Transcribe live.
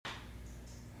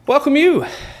Welcome you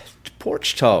to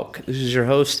Porch Talk. This is your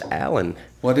host, Alan.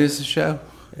 What is the show?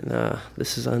 And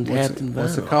this is Untapped.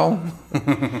 What's it called?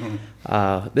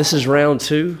 This is round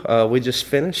 2. We just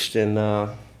finished and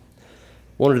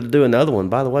wanted to do another one.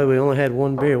 By the way, we only had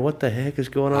one beer. What the heck is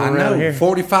going on around here?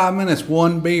 45 minutes,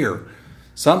 one beer.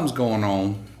 Something's going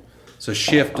on. It's a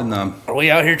shift in the... Are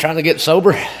we out here trying to get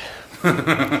sober?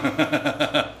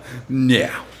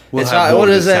 Yeah. What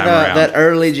is that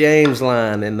early James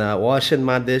line in washing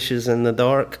my dishes in the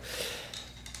dark?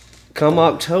 Come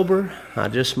October, I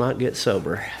just might get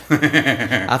sober.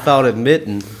 I thought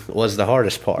admitting was the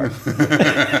hardest part.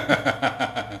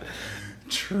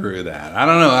 True that. I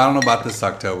don't know about this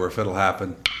October if it'll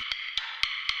happen.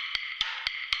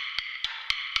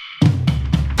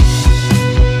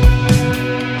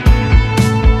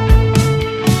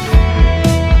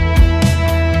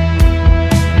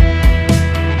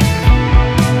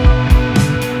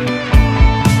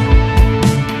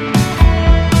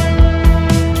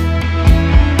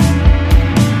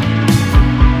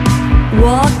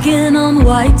 Walking on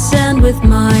white sand with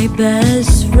my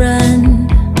best friend,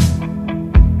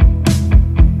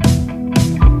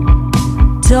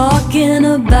 talking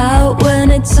about when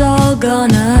it's all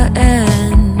gonna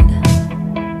end,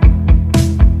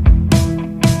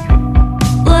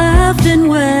 laughing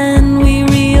when we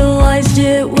realized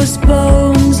it was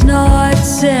bones, not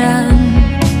sand.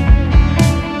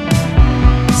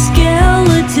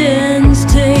 Skeletons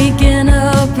taking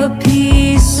up a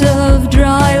piece of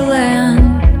dry land.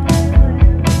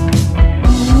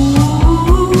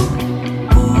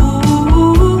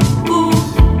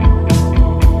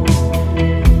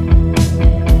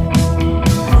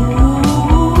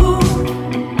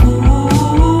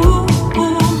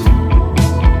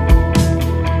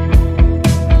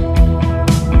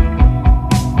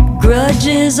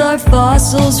 Grudges are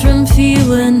fossils from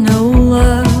feeling no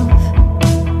love,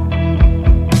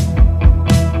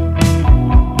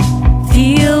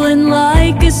 feeling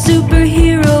like a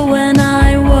superhero when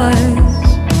I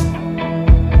was.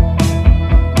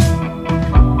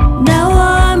 Now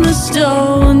I'm a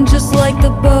stone, just like the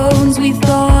bones we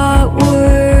thought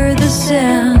were the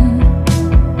sand.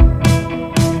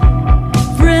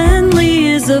 Friendly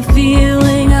is a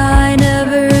feeling I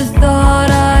never thought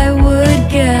I would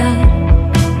get.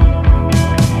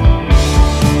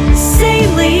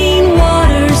 Saline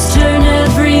waters turn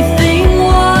everything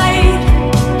white.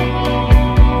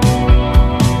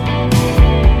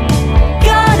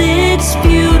 God, it's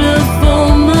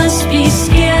beautiful, must be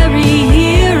scary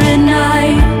here at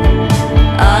night.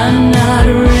 I'm not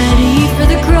ready for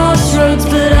the crossroads,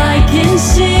 but I can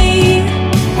see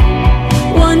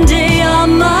one day I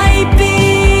might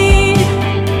be.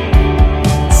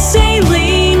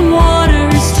 Saline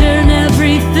waters turn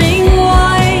everything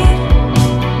white.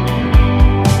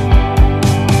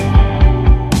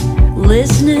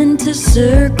 Listening to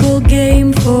Circle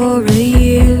Game for a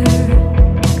year,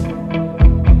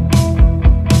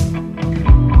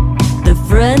 the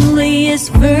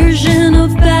friendliest version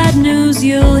of bad news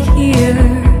you'll hear.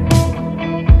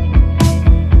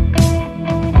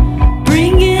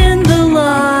 Bring in the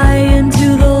lie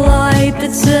into the light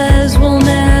that says we'll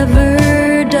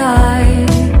never die.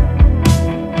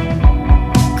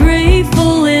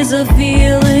 Grateful is a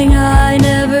feeling I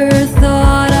never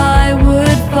thought I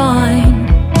would find.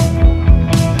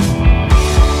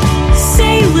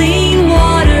 Saline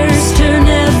waters turn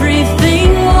everything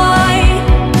white.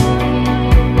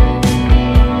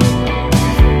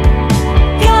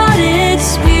 God,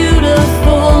 it's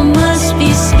beautiful, must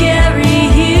be scary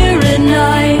here at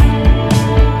night.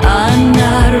 I'm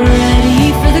not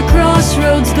ready for the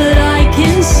crossroads, but I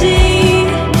can see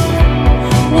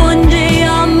one day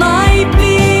I might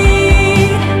be.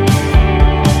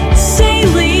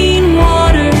 Saline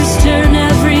waters turn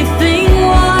everything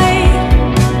white.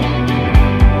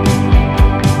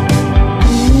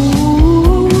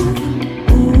 Ooh,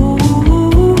 ooh,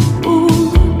 ooh.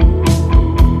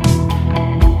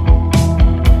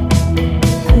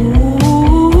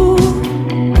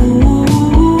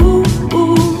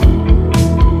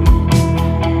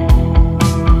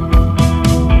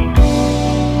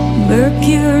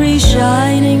 Mercury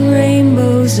shining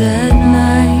rainbows at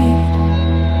night.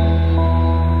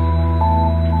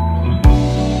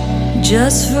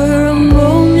 Just for a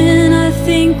moment I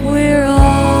think we're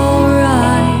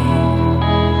alright.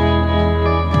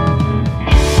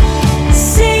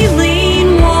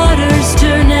 Saline waters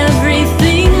turn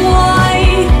everything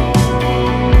white.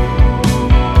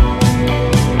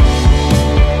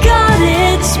 God,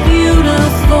 it's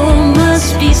beautiful,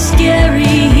 must be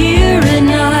scary here at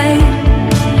night.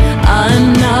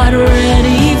 I'm not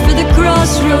ready for the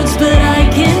crossroads, but I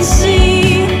can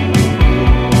see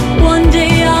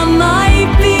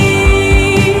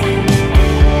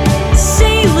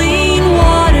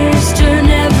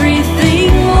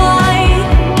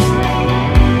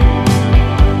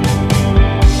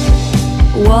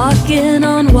Walking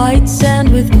on white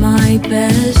sand with my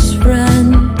best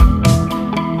friend.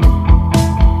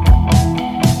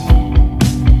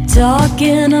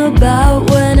 Talking about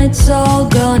when it's all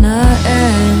gonna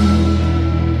end.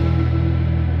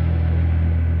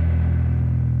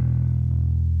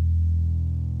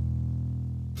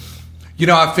 You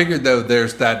know, I figured though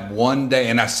there's that one day,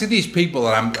 and I see these people,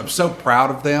 and I'm so proud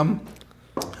of them.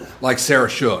 Like Sarah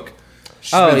Shook,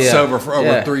 she's been sober for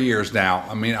over 3 years now.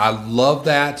 I mean, I love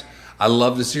that. I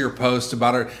love to see her post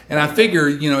about her, and I figure,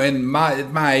 you know, at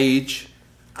my age,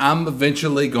 I'm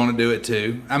eventually going to do it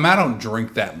too. I mean, I don't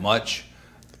drink that much.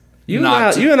 You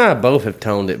and I both have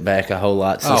toned it back a whole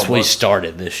lot since we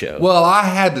started this show. Well, I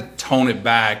had to tone it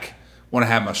back when I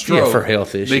had my stroke for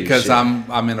health issues because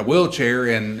I'm in a wheelchair,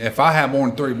 and if I have more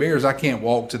than 3 beers, I can't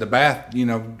walk to the bath. You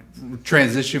know,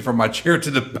 transition from my chair to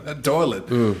the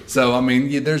toilet. So I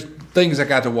mean, there's things I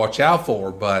got to watch out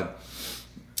for, but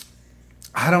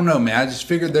I don't know, man. I just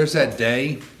figured there's that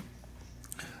day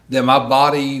that my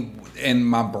body and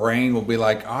my brain will be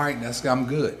like, all right, I'm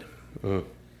good.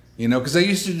 You know, because I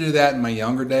used to do that in my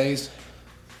younger days.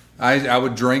 I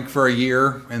would drink for a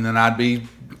year, and then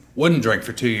wouldn't drink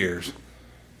for 2 years.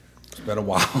 It's been a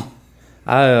while.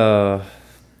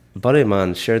 A buddy of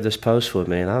mine shared this post with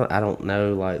me, and I don't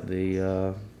know like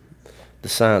the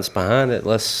science behind it.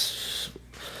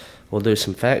 We'll do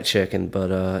some fact checking,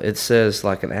 but it says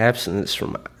like an abstinence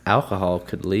from alcohol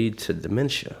could lead to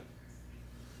dementia.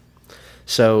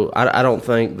 So I don't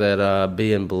think that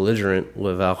being belligerent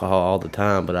with alcohol all the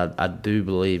time, but I do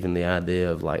believe in the idea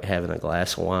of like having a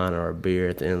glass of wine or a beer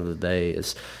at the end of the day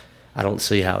I don't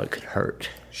see how it could hurt.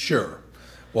 Sure.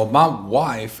 Well, my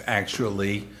wife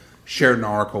actually shared an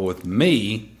article with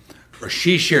me, or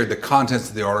she shared the contents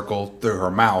of the article through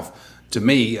her mouth to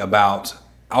me about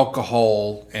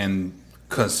alcohol and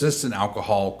consistent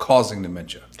alcohol causing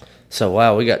dementia. So,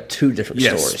 wow, we got two different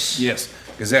stories. Yes,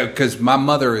 because my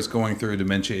mother is going through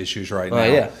dementia issues right now.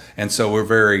 Yeah. And so we're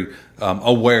very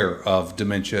aware of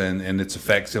dementia and its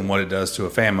effects and what it does to a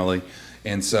family.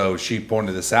 And so she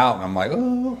pointed this out, and I'm like,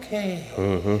 oh, okay.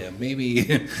 Yeah,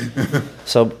 maybe.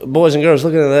 So, boys and girls,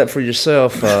 looking at that for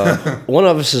yourself, one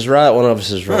of us is right, one of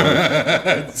us is wrong.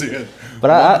 That's it.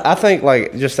 But I think,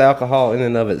 like, just alcohol in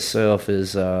and of itself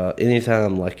is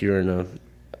anytime, like, you're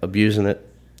abusing it,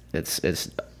 it's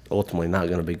ultimately not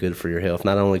going to be good for your health.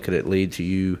 Not only could it lead to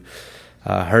you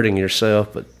hurting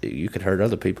yourself, but you could hurt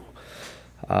other people.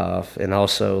 And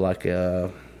also, like,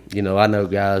 I know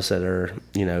guys that are,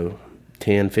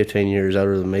 10, 15 years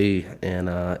older than me, and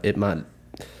I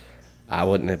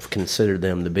wouldn't have considered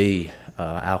them to be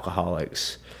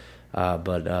alcoholics,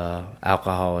 but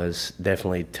alcohol has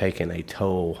definitely taken a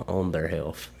toll on their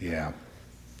health. Yeah.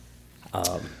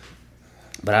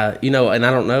 But and I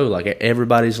don't know, like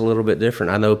everybody's a little bit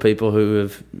different. I know people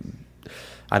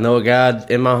I know a guy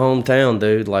in my hometown,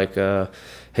 dude, like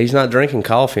he's not drinking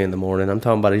coffee in the morning. I'm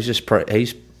talking about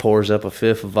he's pours up a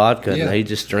fifth of vodka and he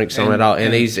just drinks on it all,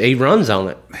 and he runs on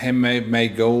it. He may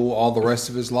go all the rest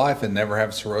of his life and never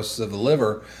have cirrhosis of the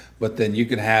liver, but then you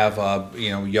can have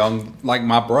young, like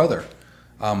my brother,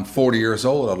 40 years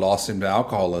old. I lost him to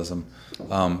alcoholism.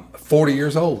 40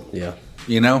 years old. Yeah.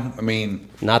 I mean,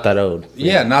 not that old.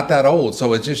 Yeah, not that old.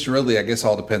 So it just really, I guess,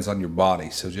 all depends on your body.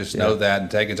 So just know that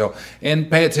and take it and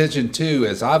pay attention too,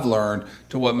 as I've learned,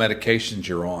 to what medications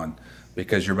you're on.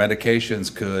 Because your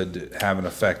medications could have an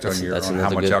effect on how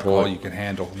much alcohol you can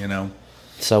handle,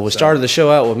 So we started the show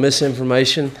out with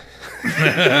misinformation.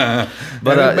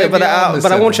 but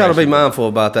I want y'all to be mindful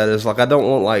about that. It's like I don't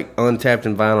want like Untapped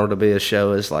and Vinyl to be a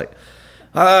show. It's like,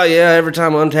 oh yeah, every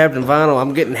time Untapped and Vinyl,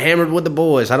 I'm getting hammered with the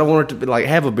boys. I don't want it to be like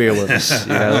have a beer with us,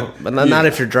 But not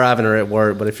if you're driving or at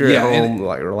work, but if you're at home,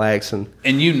 like relaxing.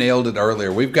 And you nailed it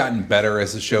earlier. We've gotten better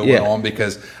as the show went on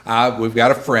because we've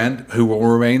got a friend who will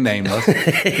remain nameless who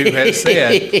has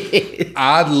said,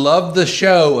 I love the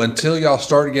show until y'all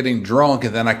start getting drunk,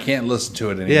 and then I can't listen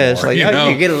to it anymore. Yeah, it's like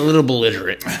you get a little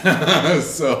belligerent.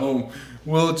 So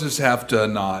we'll just have to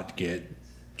not get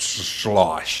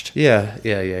sloshed. Yeah.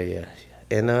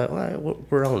 And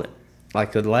we're on it.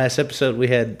 Like the last episode, we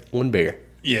had one beer.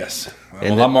 Yes.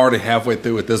 Well, I'm already halfway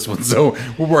through with this one, so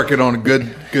we're working on a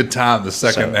good time the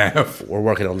second half. We're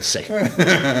working on the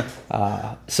second.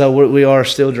 So we are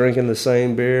still drinking the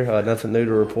same beer. Nothing new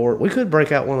to report. We could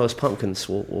break out one of those pumpkins.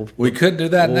 We could do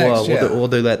that next. We'll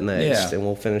do that next, and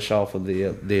we'll finish off with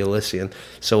the Elysian.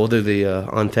 So we'll do the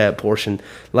Untapped portion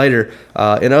later.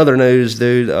 In other news,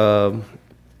 dude.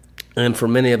 And for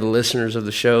many of the listeners of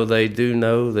the show, they do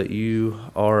know that you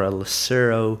are a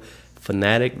Lucero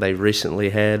fanatic. They recently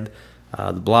had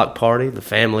the block party, the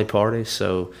family party.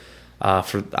 So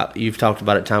You've talked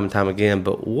about it time and time again,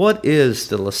 but what is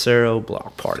the Lucero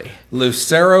Block Party?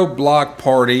 Lucero Block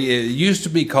Party, it used to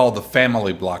be called the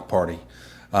Family Block Party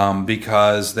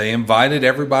because they invited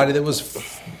everybody that was,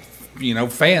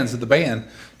 fans of the band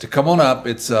to come on up.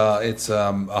 It's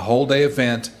a whole day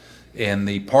event in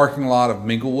the parking lot of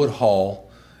Minglewood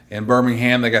Hall in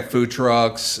Birmingham. They got food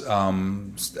trucks.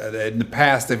 In the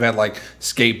past, they've had like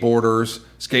skateboarders,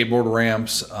 skateboard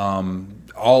ramps,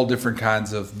 all different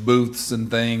kinds of booths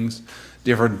and things,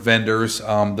 different vendors.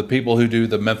 The people who do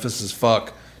the Memphis as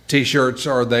Fuck t-shirts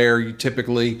are there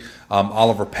typically.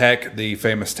 Oliver Peck, the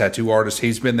famous tattoo artist,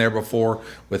 he's been there before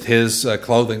with his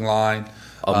clothing line.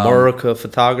 America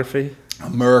Photography.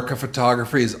 America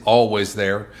Photography is always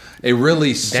there. It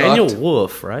really sucked. Daniel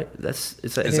Wolf, right?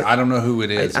 I don't know who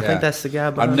it is. I think that's the guy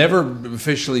behind I've never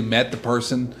officially met the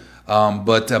person.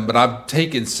 But I've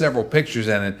taken several pictures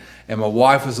in it, and my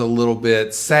wife was a little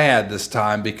bit sad this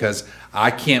time because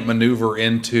I can't maneuver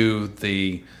into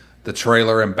the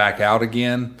trailer and back out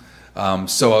again.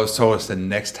 So I was told it's the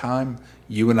next time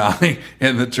you and I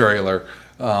in the trailer.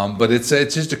 But it's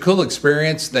just a cool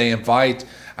experience. They invite.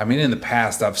 I mean, in the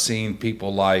past, I've seen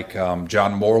people like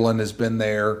John Moreland has been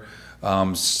there.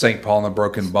 St. Paul and the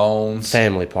Broken Bones.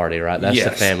 Family party, right? That's yes.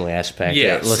 the family aspect.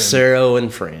 Yes. Lucero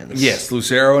and Friends. Yes,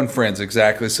 Lucero and Friends,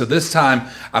 exactly. So this time,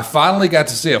 I finally got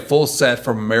to see a full set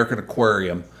from American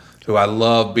Aquarium, who I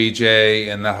love,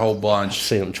 BJ and that whole bunch. I've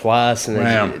seen them twice,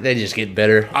 and they just get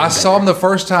better. I saw them the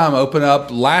first time open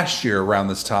up last year around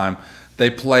this time.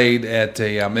 They played at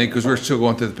because we were still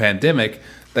going through the pandemic,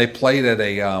 they played at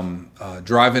a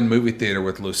drive-in movie theater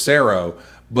with Lucero,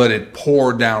 but it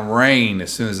poured down rain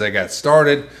as soon as they got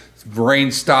started.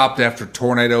 Rain stopped after a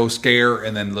tornado scare,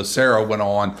 and then Lucero went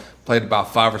on, played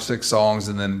about 5 or 6 songs,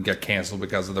 and then got canceled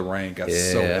because of the rain. It got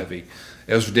so heavy.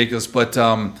 It was ridiculous. But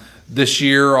this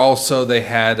year also they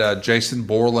had Jason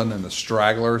Borland and the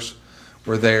Stragglers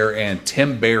were there, and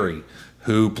Tim Berry,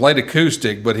 who played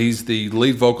acoustic, but he's the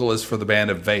lead vocalist for the band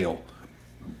of Veil,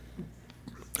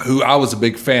 who I was a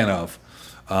big fan of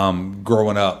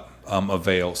growing up. Of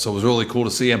Veil, so it was really cool to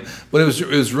see him. But it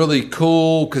was really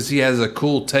cool because he has a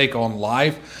cool take on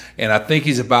life, and I think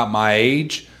he's about my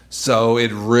age. So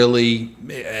it really,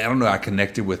 I don't know, I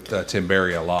connected with Tim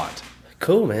Berry a lot.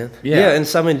 Cool, man. Yeah, and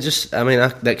so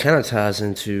that kind of ties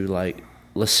into like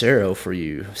Lucero for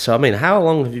you. So how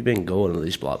long have you been going to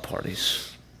these block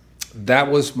parties? That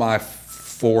was my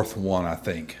 4th one, I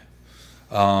think,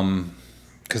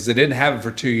 because they didn't have it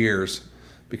for 2 years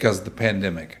because of the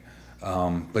pandemic.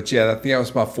 But yeah, I think that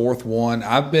was my 4th one.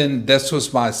 This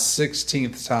was my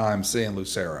 16th time seeing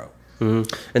Lucero.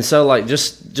 Mm-hmm. And so like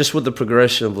just with the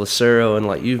progression of Lucero, and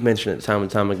like you've mentioned it time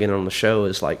and time again on the show,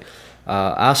 is like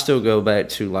I still go back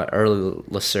to like early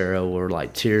Lucero where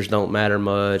like Tears Don't Matter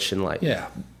Much, and like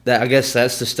that, I guess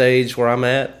that's the stage where I'm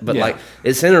at. But like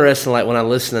it's interesting, like when I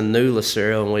listen to new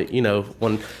Lucero,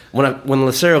 and when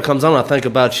Lucero comes on, I think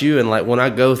about you, and like when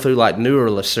I go through like newer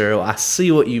Lucero, I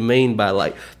see what you mean by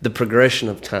like the progression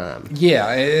of time.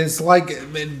 Yeah, it's like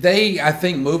they, I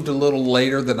think, moved a little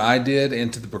later than I did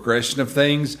into the progression of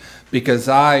things because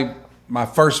my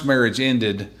first marriage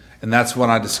ended, and that's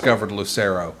when I discovered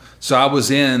Lucero. So I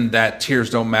was in that Tears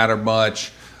Don't Matter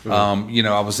Much.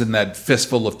 I was in that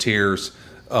Fistful of Tears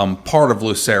part of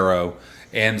Lucero.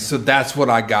 And so that's what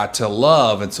I got to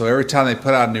love. And so every time they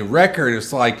put out a new record,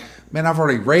 it's like, man, I've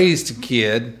already raised a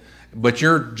kid, but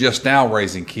you're just now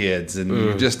raising kids and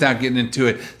you're just now getting into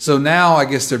it. So now I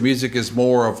guess their music is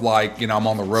more of like, I'm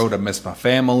on the road, I miss my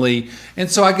family. And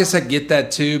so I guess I get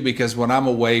that too, because when I'm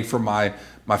away from my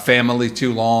family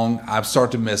too long, I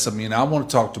start to miss them. I want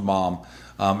to talk to mom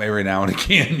every now and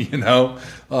again,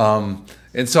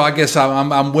 and so I guess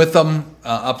I'm with them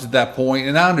up to that point.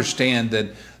 And I understand that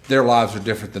their lives are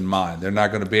different than mine. They're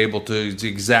not going to be able to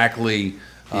exactly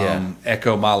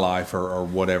echo my life or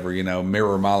whatever,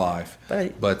 mirror my life.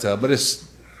 Right. But it's,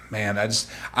 man,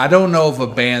 I don't know of a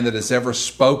band that has ever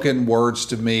spoken words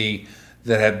to me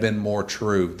that have been more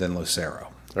true than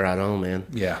Lucero. Right on, man.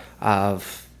 Yeah.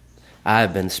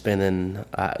 I've been spending,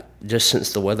 just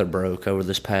since the weather broke over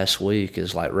this past week,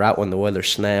 is like right when the weather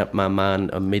snapped, my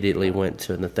mind immediately went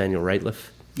to Nathaniel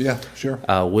Rateliff. Yeah, sure.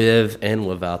 With and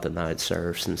without the night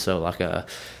serves. And so like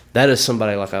that is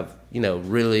somebody like I've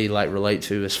really like relate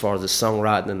to as far as the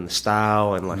songwriting and the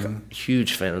style, and like a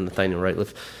huge fan of Nathaniel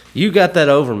Rateliff. You got that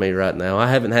over me right now. I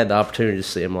haven't had the opportunity to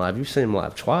see him live. You've seen him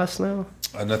live twice now?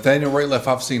 Nathaniel Rateliff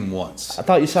I've seen once. I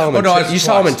thought you saw him. You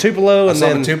saw him in Tupelo, I saw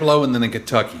him in Tupelo, and then in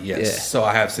Kentucky. Yes, yeah. So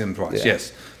I have seen him twice. Yeah.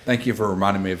 Yes, thank you for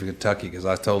reminding me of Kentucky because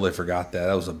I totally forgot that.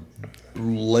 That was a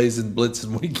blazing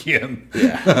blitzing weekend.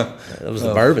 Yeah, it was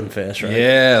the Bourbon Fest, right?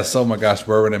 Yes, oh my gosh,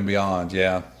 Bourbon and Beyond,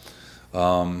 yeah.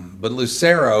 But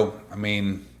Lucero, I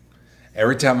mean,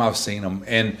 every time I've seen them,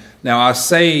 and now I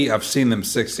say I've seen them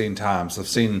 16 times. I've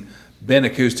seen Ben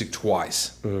Acoustic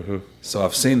twice. Mm-hmm. So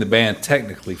I've seen the band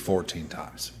technically 14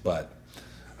 times, but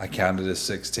I counted as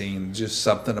 16. Just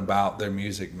something about their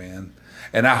music, man.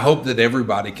 And I hope that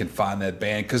everybody can find that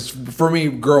band, because for me,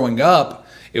 growing up,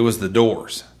 it was the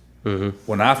Doors. Mm-hmm.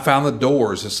 When I found the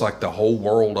Doors, it's like the whole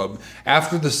world of.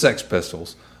 After the Sex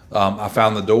Pistols, I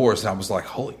found the Doors, and I was like,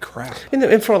 "Holy crap!"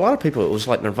 And for a lot of people, it was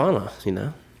like Nirvana, you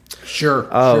know. Sure.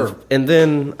 And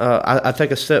then I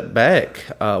take a step back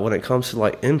when it comes to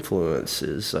like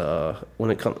influences.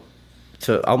 When it comes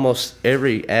to almost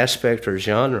every aspect or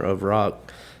genre of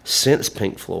rock since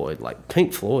Pink Floyd, like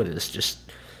Pink Floyd is just.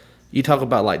 You talk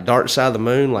about like Dark Side of the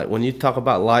Moon, like when you talk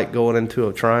about light going into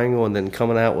a triangle and then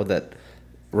coming out with that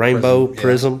rainbow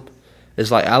prism, it's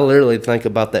like I literally think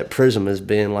about that prism as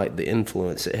being like the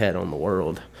influence it had on the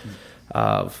world.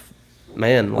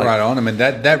 Man, like, right on. I mean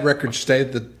that record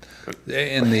stayed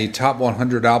in the top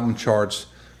 100 album charts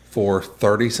for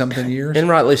 30 something years, and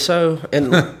rightly so.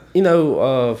 And you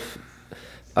know.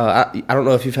 I don't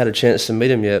know if you've had a chance to meet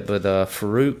him yet, but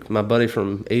Farouk, my buddy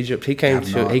from Egypt, he came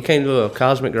to a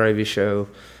Cosmic Gravy show.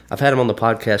 I've had him on the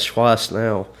podcast twice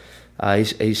now.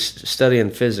 He's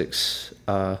studying physics.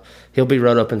 He'll be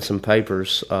wrote up in some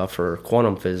papers for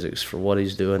quantum physics for what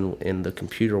he's doing in the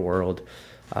computer world.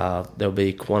 There'll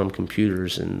be quantum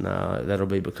computers, and that'll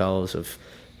be because of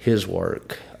his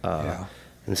work.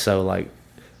 And so, like,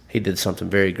 he did something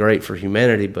very great for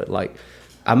humanity, but like.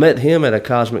 I met him at a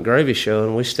Cosmic Gravy show,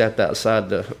 and we stepped outside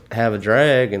to have a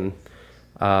drag, and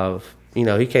you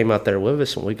know, he came out there with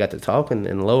us, and we got to talking,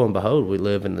 and lo and behold, we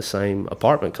live in the same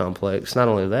apartment complex. Not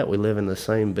only that, we live in the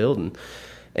same building,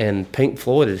 and Pink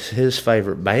Floyd is his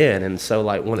favorite band, and so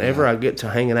like whenever I get to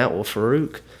hanging out with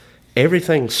Farouk,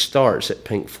 everything starts at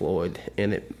Pink Floyd,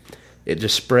 and it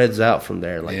just spreads out from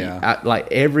there. Like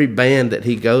like every band that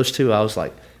he goes to, I was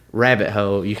like. Rabbit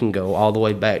hole, you can go all the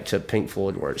way back to Pink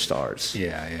Floyd where it starts.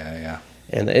 Yeah.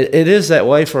 And it is that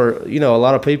way for, you know, a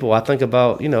lot of people. I think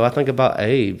about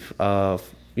Abe.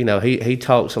 You know, he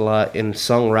talks a lot in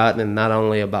songwriting, and not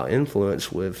only about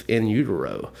influence with In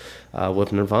Utero,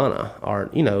 with Nirvana, or,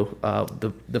 you know,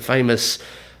 the famous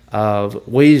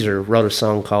Weezer wrote a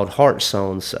song called Heart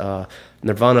Songs.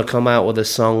 Nirvana come out with a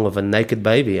song with a naked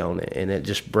baby on it, and it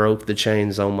just broke the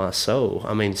chains on my soul.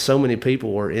 I mean, so many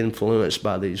people were influenced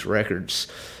by these records,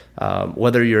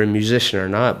 whether you're a musician or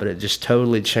not, but it just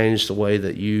totally changed the way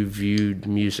that you viewed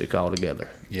music altogether.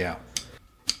 Yeah.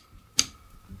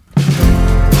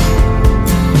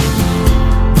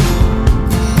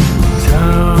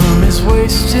 Time is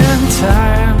wasting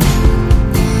time.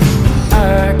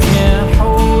 I can't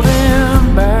hold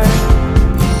him back.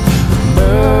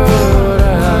 But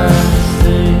I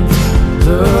think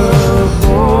the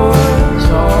boys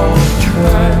off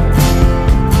track,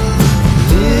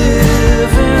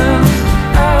 living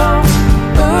out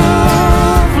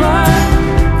of life.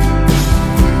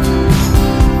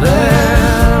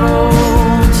 That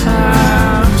old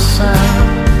time sound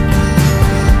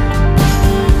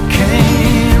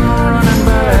came running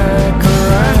back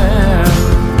around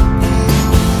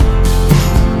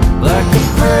like a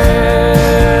prayer.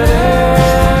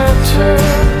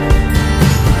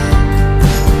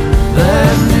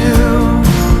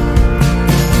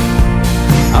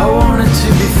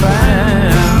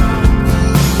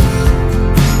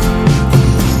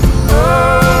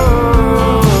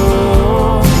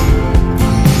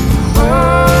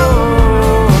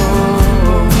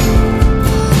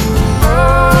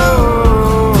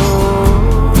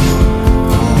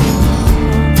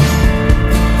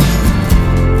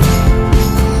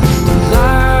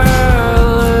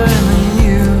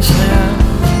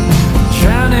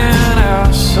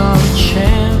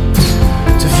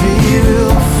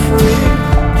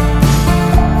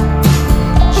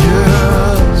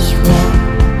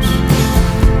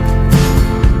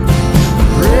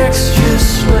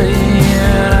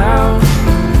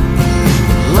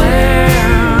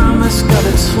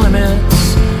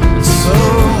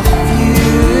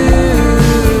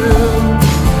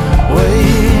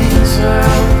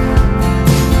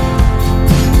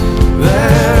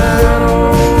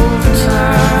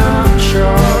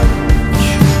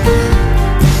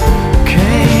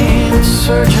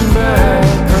 Searching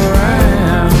back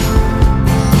around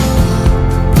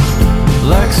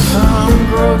like some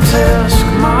grotesque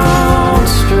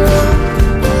monster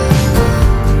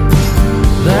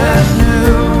that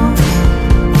knew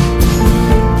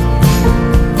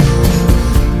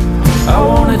I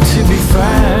wanted to be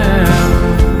found.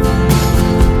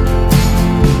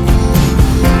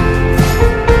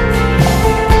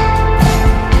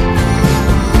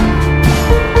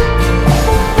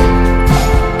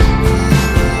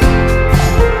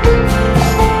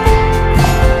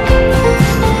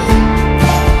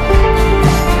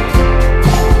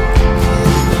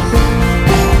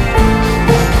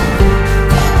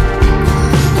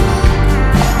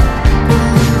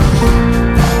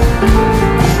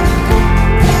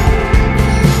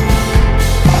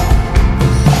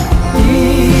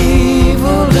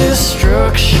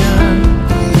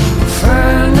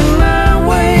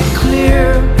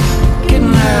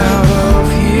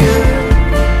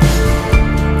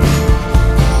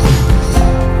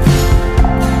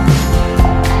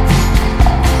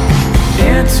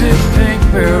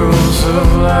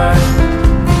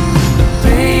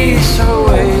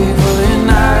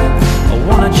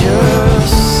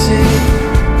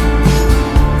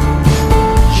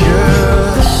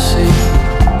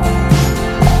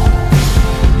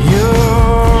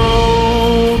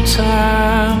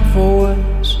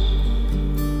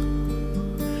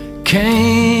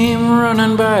 came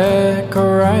running back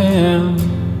around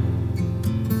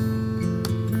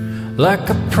like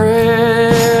a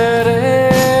predator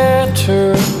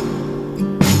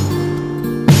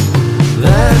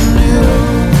that knew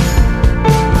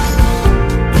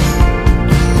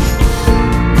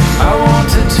I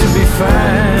wanted to be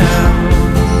found.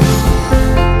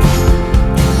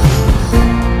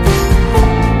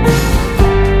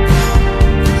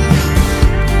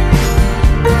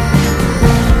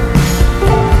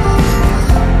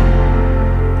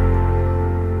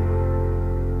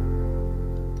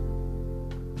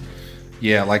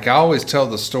 Yeah, like I always tell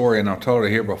the story, and I've told it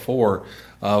here before,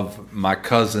 of my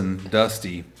cousin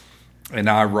Dusty and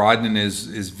I riding in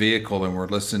his vehicle, and we're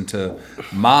listening to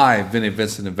my Vinnie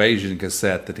Vincent Invasion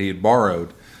cassette that he had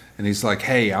borrowed. And he's like,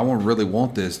 hey, I really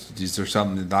want this. Is there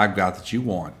something that I've got that you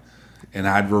want? And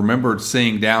I'd remembered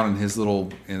seeing down in his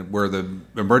where the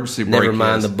emergency brake Never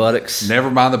mind is. the buttocks. Never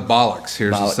mind the bollocks.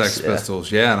 Here's Bollocks, the Sex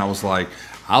Pistols. Yeah, and I was like,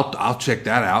 I'll check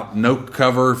that out. No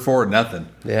cover for it, nothing.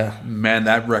 Yeah. Man,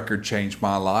 that record changed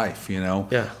my life, you know?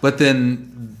 Yeah. But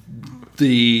then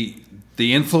the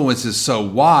influence is so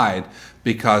wide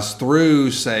because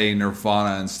through, say,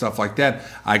 Nirvana and stuff like that,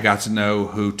 I got to know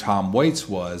who Tom Waits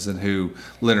was and who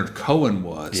Leonard Cohen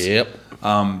was. Yep.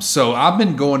 So I've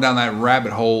been going down that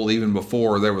rabbit hole even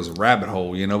before there was a rabbit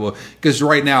hole, you know? Because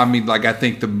right now, I mean, like I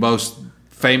think the most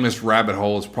famous rabbit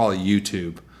hole is probably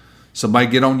YouTube. Somebody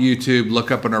get on YouTube,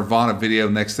 look up a Nirvana video.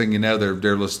 Next thing you know,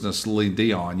 they're listening to Celine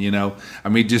Dion. You know, I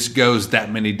mean, it just goes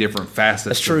that many different facets.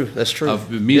 That's true. That's true.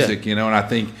 Of music, Yeah. you know. And I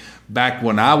think back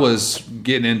when I was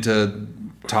getting into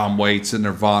Tom Waits and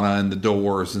Nirvana and the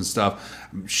Doors and stuff,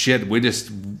 shit, we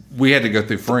had to go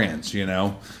through friends. You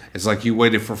know, it's like you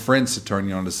waited for friends to turn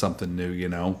you on to something new. You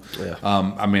know, Yeah.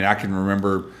 I mean, I can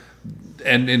remember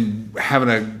and having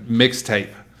a mixtape.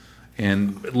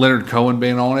 And Leonard Cohen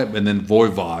being on it, and then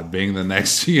Voivod being the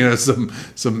next, you know,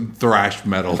 some thrash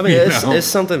metal. I mean, it's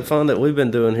something fun that we've been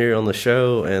doing here on the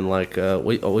show, and like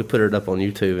we put it up on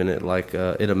YouTube, and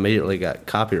it immediately got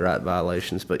copyright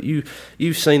violations. But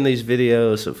you've seen these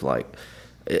videos of like,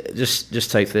 just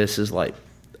take this as like,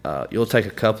 you'll take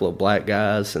a couple of black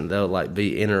guys, and they'll like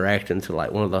be interacting to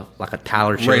like one of the like a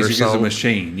Tyler Childers Rage Against the song.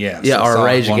 Machine, yes. Yeah, or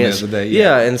Rage Against. The other day,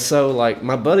 yeah, and so like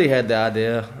my buddy had the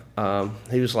idea.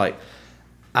 He was like,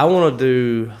 I want to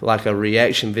do like a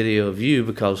reaction video of you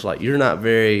because like you're not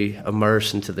very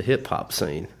immersed into the hip hop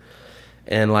scene,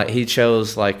 and like he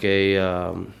chose like a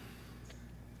oh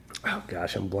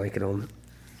gosh, I'm blanking on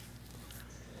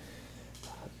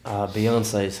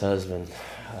Beyonce's husband,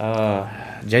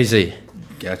 Jay-Z.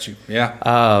 Got you.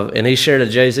 Yeah. And he shared a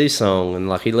Jay-Z song, and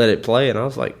like he let it play, and I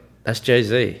was like, that's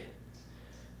Jay-Z,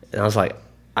 and I was like,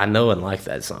 I know and like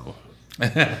that song.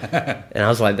 And I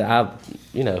was like,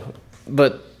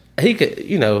 but he could,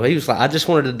 he was like, I just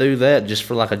wanted to do that just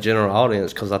for like a general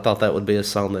audience because I thought that would be a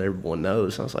song that everyone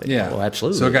knows. I was like, yeah, well,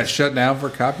 absolutely. So it got shut down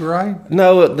for copyright?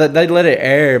 No, they let it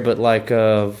air, but like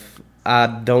I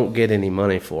don't get any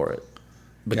money for it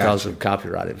because of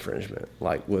copyright infringement.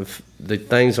 Like with the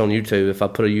things on YouTube, if I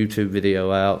put a YouTube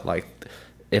video out, like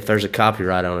if there's a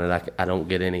copyright on it, I don't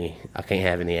get any. I can't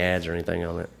have any ads or anything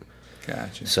on it.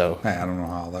 Gotcha. So hey, I don't know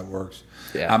how that works.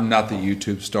 Yeah. I'm not the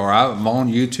YouTube star. I'm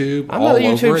on YouTube. I'm all not a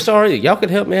over YouTube it. star. Y'all could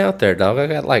help me out there, dog. I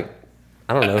got like,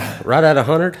 I don't know, right at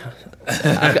 100.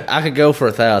 I could go for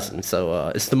 1,000. So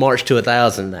it's the march to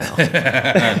 1,000 now.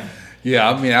 Yeah,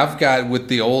 I mean, I've got with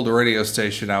the old radio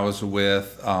station I was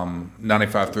with,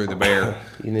 95.3 The Bear.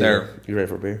 You ready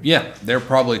for a beer? Yeah, there are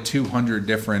probably 200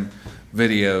 different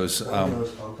videos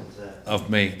of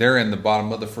me. They're in the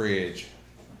bottom of the fridge.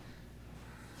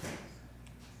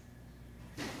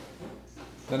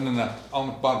 No, on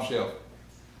the bottom shelf.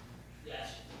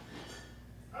 Yes.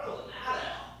 Oh, now.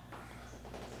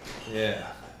 Yeah.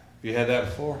 You had that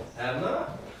before? Have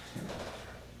not.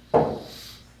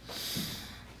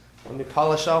 Let me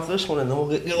polish off this one and then we'll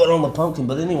get going on the pumpkin.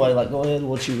 But anyway, like, go ahead.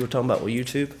 What you were talking about with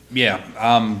YouTube? Yeah.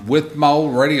 With my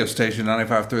old radio station,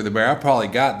 95.3 The Bear,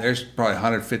 there's probably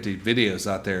 150 videos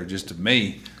out there just of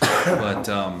me. But,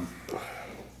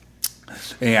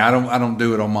 yeah, I don't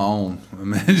do it on my own. I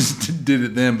mean, I just did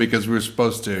it then because we were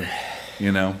supposed to,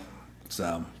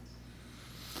 so.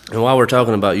 And while we're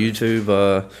talking about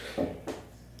YouTube,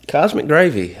 Cosmic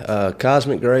Gravy.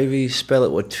 Cosmic Gravy, spell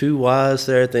it with 2 Y's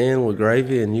there at the end with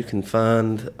gravy, and you can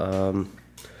find, we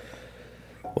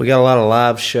got a lot of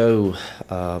live show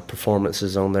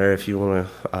performances on there if you want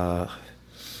to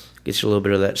get you a little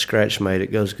bit of that scratch made.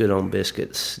 It goes good on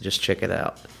biscuits. Just check it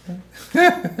out.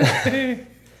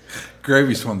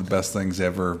 Gravy's one of the best things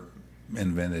ever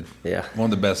invented. Yeah. One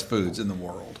of the best foods in the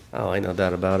world. Oh, ain't no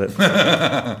doubt about it.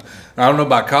 I don't know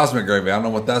about cosmic gravy. I don't know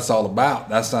what that's all about.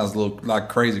 That sounds a little like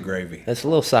crazy gravy. It's a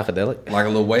little psychedelic. Like a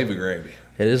little wavy gravy.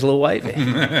 It is a little wavy.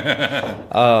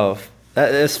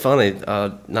 It's funny,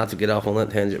 not to get off on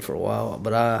that tangent for a while,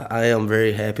 but I am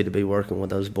very happy to be working with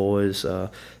those boys.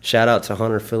 Shout out to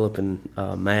Hunter, Phillip, and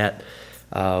Matt.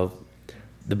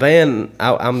 The band,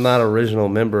 I'm not an original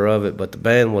member of it, but the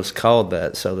band was called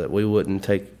that so that we wouldn't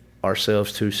take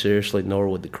ourselves too seriously, nor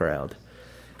would the crowd.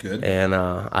 Good. And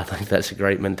I think that's a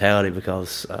great mentality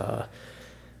because, I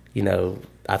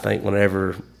think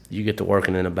whenever you get to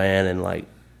working in a band and like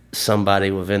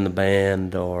somebody within the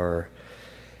band or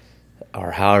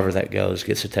however that goes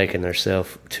gets to taking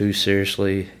themselves too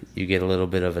seriously, you get a little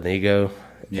bit of an ego.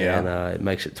 Yeah. And it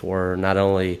makes it to where not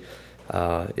only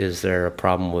is there a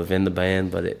problem within the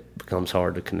band, but it becomes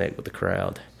hard to connect with the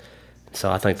crowd.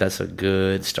 So I think that's a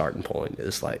good starting point.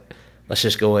 It's like, let's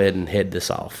just go ahead and head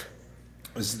this off.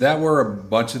 Is that where a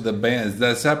bunch of the bands,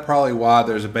 is that probably why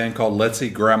there's a band called Let's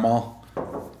Eat Grandma?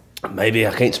 Maybe.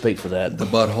 I can't speak for that. The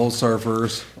Butthole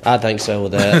Surfers. I think so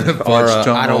with that. Or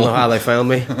I don't know how they found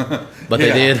me, but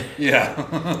they did.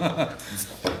 Yeah.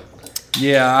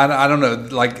 Yeah, I don't know.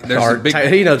 Like there's a big,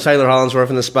 Taylor Hollingsworth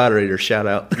and the Spider Eater. Shout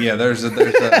out. Yeah, there's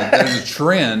a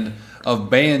trend of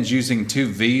bands using two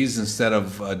V's instead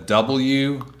of a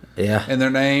W. Yeah. In their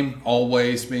name,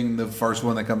 always being the first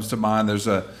one that comes to mind. There's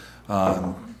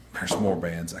more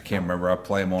bands. I can't remember. I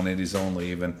play them on Indies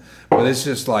Only even, but it's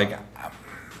just like,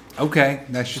 okay,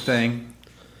 that's your thing.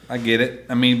 I get it.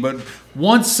 I mean, but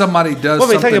once somebody does, well,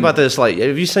 I mean, think about this. Like,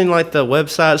 have you seen like the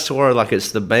websites to where like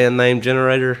it's the band name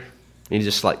generator? You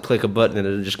just like click a button and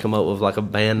it'll just come up with like a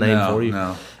band name for you.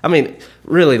 No. I mean,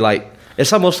 really, like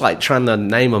it's almost like trying to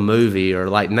name a movie or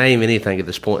like name anything at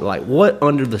this point. Like, what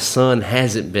under the sun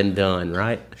hasn't been done,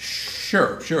 right?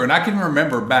 Sure. And I can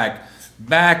remember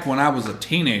back when I was a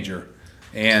teenager,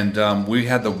 and we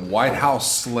had the White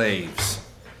House Slaves.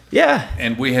 Yeah.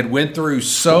 And we had went through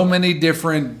so many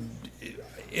different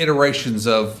iterations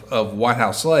of White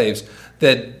House Slaves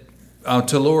that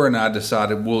Tallulah and I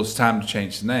decided, well, it's time to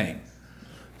change the name.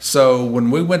 So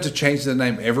when we went to change the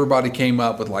name, everybody came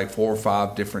up with like 4 or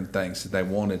 5 different things that they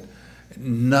wanted.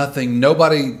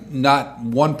 Nobody, not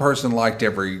one person liked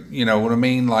every, you know what I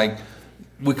mean? Like,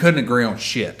 we couldn't agree on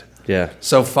shit. Yeah.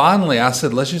 So finally I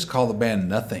said, let's just call the band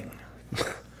Nothing.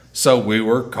 So we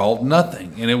were called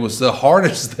Nothing, and it was the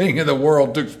hardest thing in the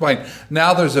world to explain.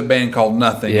 Now there's a band called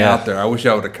Nothing out there. I wish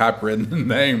I would have copywritten the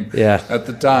name at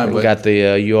the time. We got the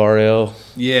URL.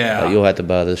 Yeah. You'll have to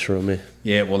buy this from me.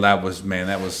 Yeah, well, that was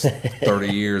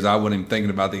 30 years. I wasn't even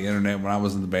thinking about the internet when I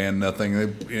was in the band Nothing.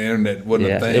 The internet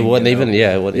wasn't a thing. It wasn't even,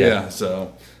 it wasn't. Yeah,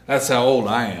 so that's how old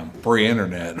I am,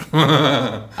 pre-internet.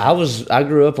 I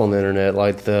grew up on the internet.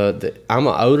 Like I'm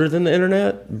older than the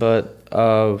internet, but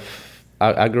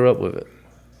I grew up with it.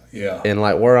 Yeah. And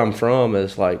like where I'm from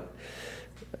is like,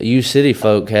 you city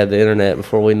folk had the internet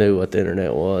before we knew what the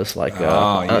internet was. Like,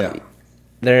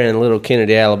 they're in Little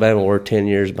Kennedy, Alabama. We're 10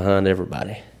 years behind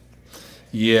everybody.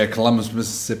 Yeah, Columbus,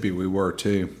 Mississippi, we were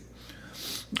too.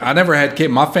 I never had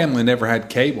cable. My family never had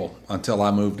cable until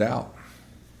I moved out.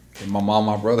 And my mom,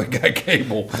 my brother got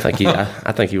cable. I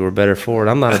think you were better for it.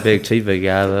 I'm not a big TV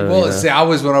guy though. Well, see, I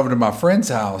always went over to my friend's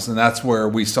house, and that's where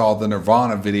we saw the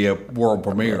Nirvana video world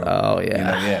premiere. Oh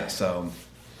yeah, So,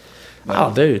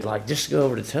 dude, like just go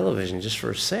over to television just for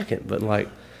a second. But like,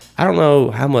 I don't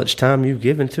know how much time you've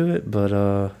given to it, but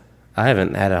I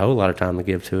haven't had a whole lot of time to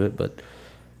give to it. But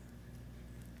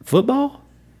football,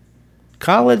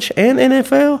 college, and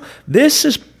NFL, this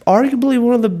is arguably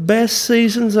one of the best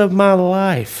seasons of my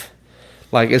life.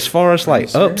 Like, as far as,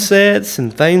 like, upsets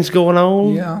and things going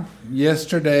on. Yeah.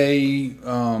 Yesterday,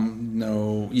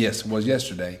 it was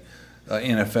yesterday,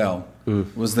 NFL.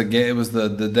 It was the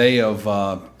day of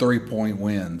 3-point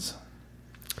wins.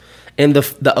 And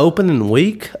the opening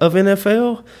week of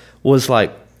NFL was,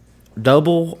 like,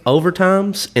 double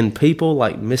overtimes and people,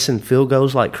 like, missing field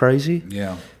goals like crazy.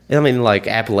 Yeah. I mean, like,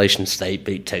 Appalachian State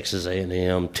beat Texas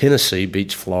A&M. Tennessee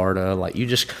beats Florida. Like, you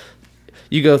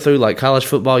go through, like, college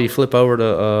football, you flip over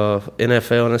to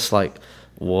NFL, and it's like,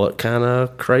 what kind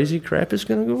of crazy crap is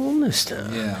going to go on this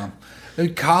time? Yeah.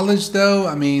 In college, though,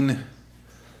 I mean,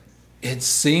 it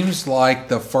seems like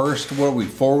the first,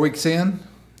 4 weeks in?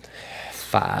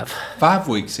 5. 5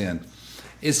 weeks in.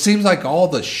 It seems like all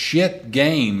the shit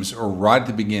games are right at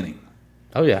the beginning.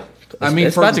 Oh, yeah.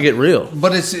 It's about to get real.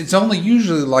 But it's only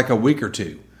usually like a week or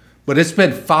two. But it's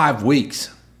been 5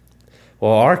 weeks.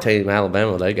 Well, our team,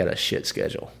 Alabama, they got a shit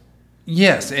schedule.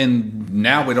 Yes, and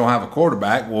now we don't have a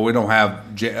quarterback. Well, we don't have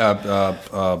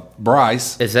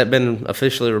Bryce. Has that been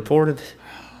officially reported?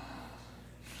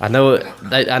 I know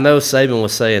Saban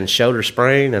was saying shoulder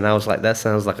sprain, and I was like, that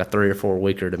sounds like a 3 or 4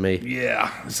 weeker to me. Yeah,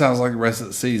 it sounds like the rest of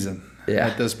the season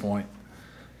at this point.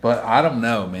 But I don't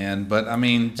know, man. But, I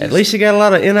mean. At least you got a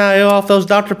lot of NIL off those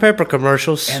Dr. Pepper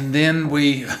commercials. And then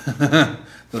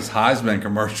those Heisman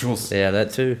commercials. Yeah,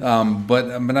 that too.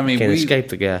 But I mean. Can't escape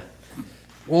the guy.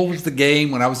 What was the game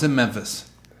when I was in Memphis?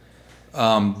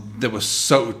 That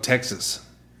was Texas.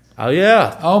 Oh,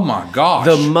 yeah. Oh, my gosh.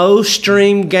 The most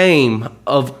streamed game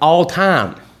of all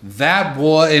time. That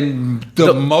was in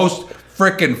the most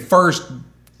freaking first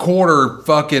quarter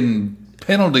fucking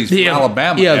penalties for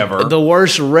Alabama ever. The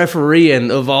worst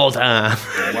refereeing of all time.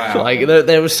 Wow. Like,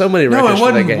 there was so many records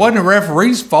for that game. It wasn't the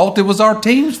referee's fault. It was our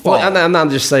team's fault. Well, I'm not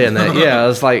just saying that. Yeah, I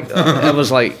was like,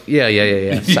 yeah.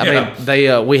 I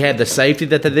mean, we had the safety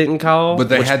that they didn't call. But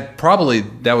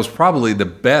that was probably the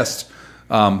best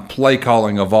play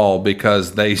calling of all,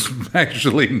 because they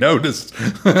actually noticed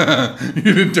you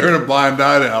didn't turn a blind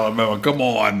eye to Alabama. Come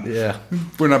on. Yeah.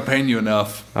 We're not paying you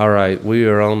enough. All right. We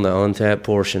are on the untapped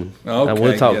portion. Okay,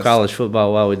 we'll talk college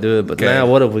football while we do it. But now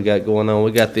what have we got going on?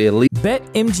 We got the elite.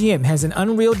 BetMGM has an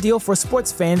unreal deal for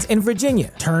sports fans in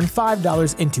Virginia. Turn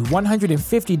 $5 into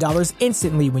 $150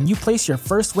 instantly when you place your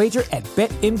first wager at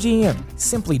BetMGM.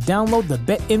 Simply download the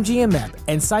BetMGM app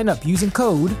and sign up using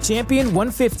code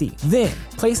Champion150. Then,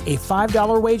 place a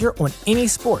 $5 wager on any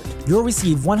sport. You'll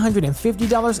receive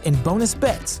 $150 in bonus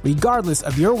bets, regardless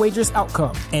of your wager's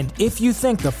outcome. And if you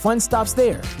think the fun stops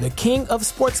there, the king of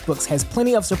sportsbooks has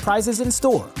plenty of surprises in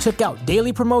store. Check out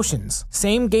daily promotions,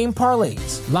 same-game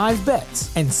parlays, live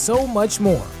bets, and so much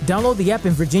more. Download the app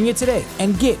in Virginia today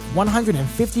and get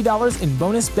 $150 in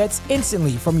bonus bets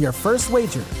instantly from your first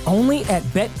wager. Only at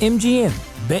BetMGM.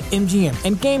 BetMGM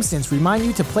and GameSense remind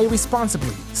you to play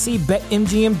responsibly. See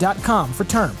BetMGM.com for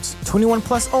terms. 21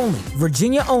 plus only.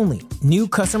 Virginia only. New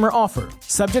customer offer.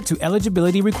 Subject to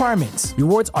eligibility requirements.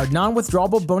 Rewards are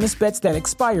non-withdrawable bonus bets that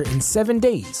expire in 7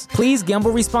 days. Please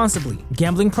gamble responsibly.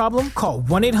 Gambling problem? Call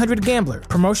 1-800-GAMBLER.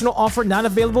 Promotional offer not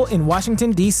available in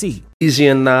Washington, D.C.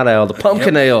 Louisiana Night Ale, the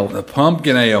pumpkin ale. The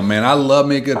pumpkin ale, man. I love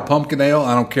me a good pumpkin ale.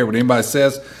 I don't care what anybody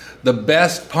says. The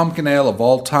best pumpkin ale of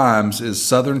all times is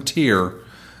Southern Tier.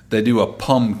 They do a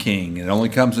Pum King. It only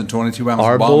comes in 22-ounce bombers.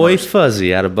 Our boy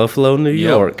Fuzzy out of Buffalo, New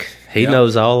York. He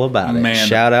knows all about it. Man,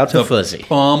 shout out to Fuzzy.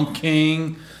 Pum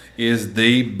King is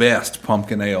the best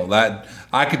pumpkin ale. That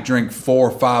I could drink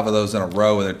 4 or 5 of those in a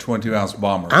row with a 22-ounce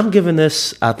bombers. I'm giving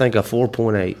this, I think, a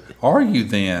 4.8. Are you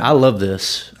then? I love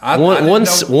this.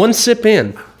 One sip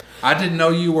in. I didn't know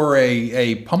you were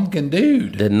a pumpkin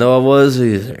dude. Didn't know I was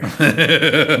either.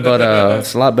 But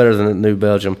it's a lot better than New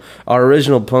Belgium. Our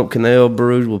original pumpkin ale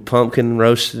brewed with pumpkin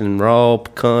roasted in raw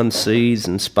pecan seeds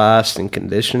and spiced and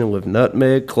conditioned with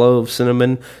nutmeg, clove,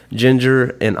 cinnamon,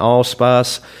 ginger, and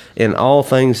allspice, and all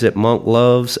things that Monk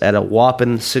loves at a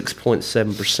whopping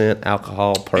 6.7%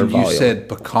 alcohol per volume. And you said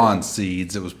pecan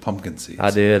seeds. It was pumpkin seeds. I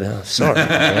did. Sorry about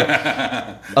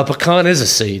that. A pecan is a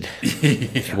seed,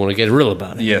 if you want to get real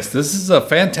about it. Yes, this is a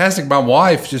fantastic. My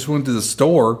wife just went to the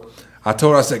store. I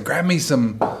told her, I said, grab me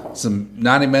some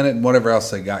 90-minute and whatever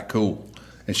else they got. Cool.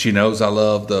 And she knows I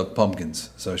love the pumpkins.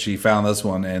 So she found this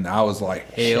one, and I was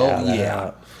like, hell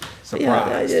yeah.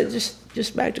 Surprised. Yeah,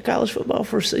 just back to college football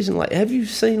for a season. Like, have you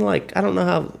seen, like, I don't know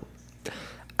how...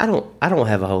 I don't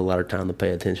have a whole lot of time to pay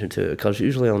attention to it, because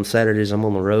usually on Saturdays I'm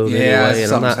on the road anyway, and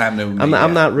something's happening with me.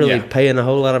 I'm not really paying a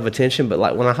whole lot of attention. But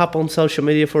like when I hop on social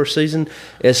media for a season,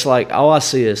 it's like all I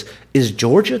see is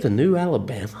Georgia the new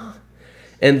Alabama,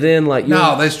 and then like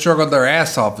they struggled their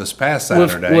ass off this past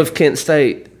Saturday with Kent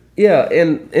State,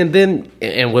 and then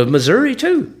with Missouri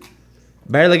too.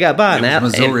 Barely got by.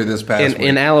 Missouri this past week.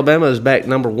 And Alabama is back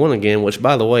number 1 again. Which,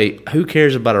 by the way, who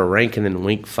cares about a ranking in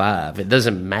week 5? It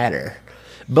doesn't matter.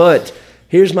 But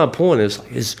here's my point: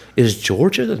 is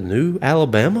Georgia the new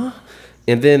Alabama?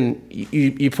 And then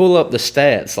you pull up the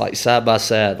stats like side by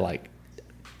side, like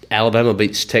Alabama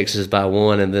beats Texas by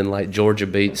 1, and then like Georgia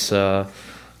beats somebody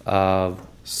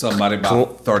by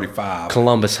 35,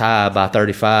 Columbus High by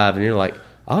 35, and you're like,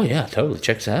 oh yeah, totally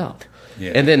checks out.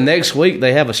 Yeah. And then next week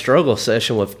they have a struggle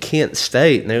session with Kent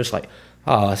State, and they're just like,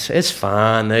 oh, it's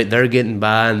fine, they're getting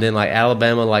by, and then like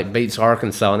Alabama like beats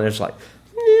Arkansas, and it's like,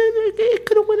 it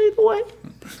could have went either way.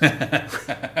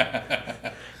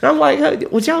 And I'm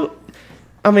like, would y'all?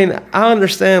 I mean, I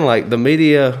understand like the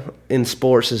media in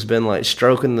sports has been like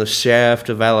stroking the shaft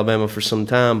of Alabama for some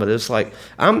time, but it's like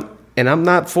I'm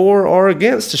not for or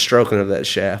against the stroking of that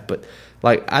shaft, but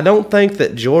like I don't think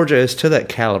that Georgia is to that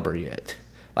caliber yet.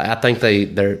 Like, I think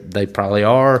they probably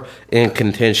are in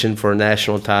contention for a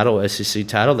national title, SEC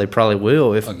title. They probably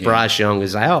will if Bryce Young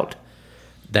is out.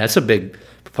 That's a big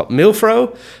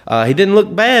Milfro. He didn't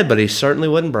look bad, but he certainly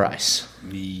wasn't Bryce.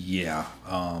 Yeah.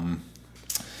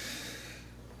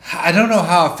 I don't know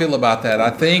how I feel about that. I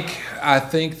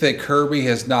think that Kirby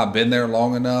has not been there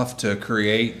long enough to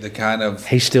create the kind of...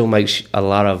 He still makes a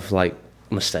lot of, like,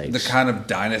 mistakes. The kind of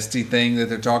dynasty thing that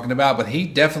they're talking about, but he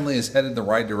definitely is headed the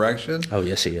right direction. Oh,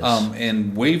 yes, he is.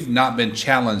 And we've not been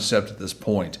challenged up to this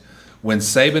point. When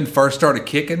Saban first started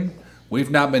kicking,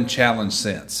 we've not been challenged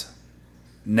since.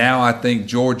 Now I think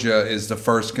Georgia is the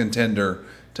first contender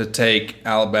to take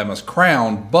Alabama's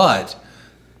crown, but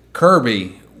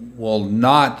Kirby will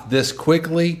not this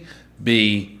quickly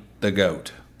be the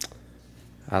GOAT.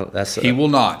 He will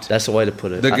not. That's the way to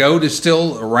put it. The GOAT is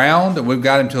still around, and we've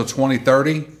got him until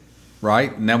 2030,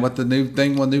 right? And then what the new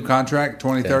thing, with new contract,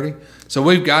 2030? Yeah. So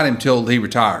we've got him till he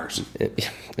retires.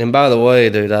 And by the way,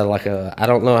 dude, I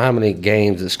don't know how many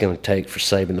games it's going to take for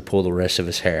Saban to pull the rest of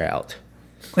his hair out.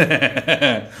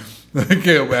 At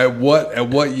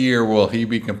what year will he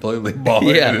be completely bald?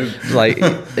 Yeah, like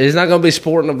he's not going to be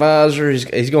sporting a visor. He's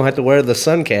going to have to wear the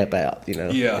sun cap out. You know,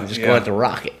 yeah, just going to have to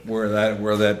rock it. Wear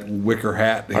that wicker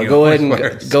hat. Or go ahead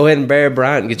and Barry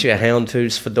Bryant and get you a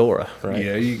houndstooth fedora. Right?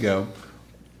 Yeah, there you go.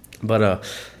 But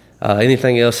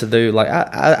anything else to do? Like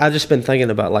I just been thinking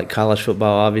about like college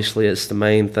football. Obviously, it's the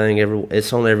main thing.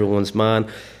 It's on everyone's mind.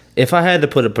 If I had to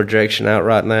put a projection out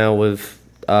right now with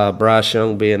Bryce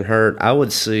Young being hurt, I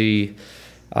would see.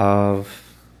 I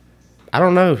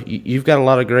don't know. You've got a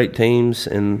lot of great teams,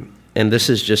 and this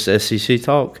is just SEC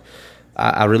talk.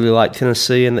 I really like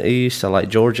Tennessee in the East. I like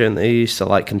Georgia in the East. I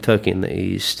like Kentucky in the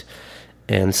East.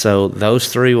 And so those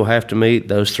three will have to meet.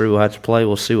 Those three will have to play.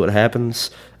 We'll see what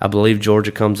happens. I believe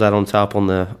Georgia comes out on top on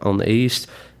the East.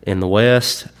 In the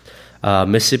West,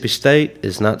 Mississippi State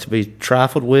is not to be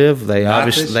trifled with. They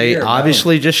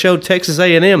obviously just showed Texas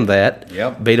A&M that.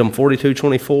 Yep. Beat them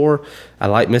 42-24. I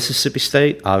like Mississippi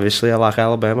State. Obviously, I like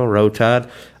Alabama. Roll Tide.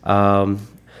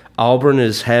 Auburn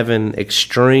is having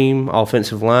extreme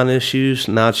offensive line issues.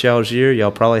 Not y'all's year.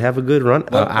 Y'all probably have a good run.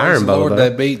 Iron Bowl. They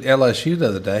beat LSU the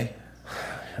other day.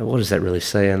 What is that really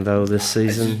saying, though, this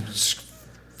season?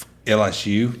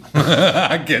 LSU.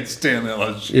 I can't stand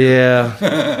LSU.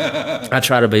 Yeah. I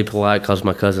try to be polite because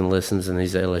my cousin listens and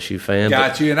he's an LSU fan.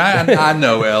 Got you. And I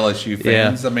know LSU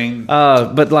fans. Yeah. I mean.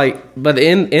 But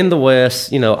in the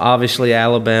West, you know, obviously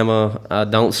Alabama,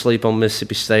 don't sleep on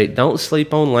Mississippi State. Don't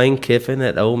sleep on Lane Kiffin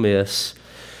at Ole Miss.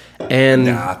 And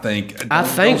I think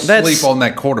don't sleep on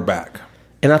that quarterback.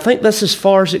 And I think that's as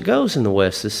far as it goes in the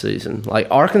West this season. Like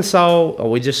Arkansas,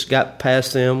 we just got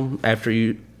past them after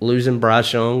you losing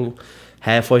Bryce Young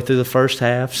halfway through the first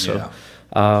half. So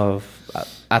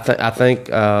I think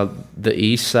the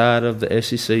East side of the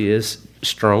SEC is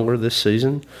stronger this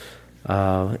season.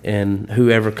 And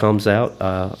whoever comes out,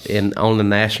 and on the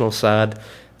national side,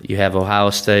 you have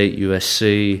Ohio State,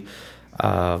 USC.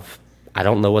 I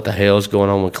don't know what the hell is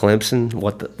going on with Clemson.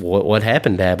 What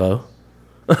happened, Dabo?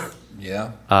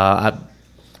 Yeah.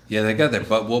 They got their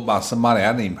butt whooped by somebody I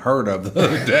hadn't even heard of the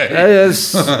other day.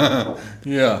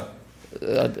 Yeah.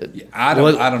 I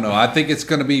don't know. I think it's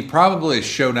going to be probably a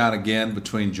showdown again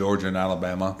between Georgia and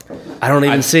Alabama. I don't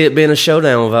even see it being a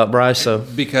showdown without Bryce, though.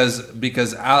 Because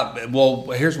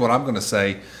here's what I'm going to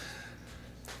say.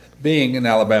 Being an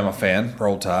Alabama fan,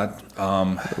 Roll Tide.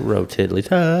 Roll Tiddly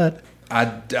Tide.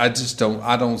 I just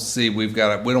don't see we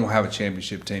don't have a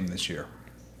championship team this year.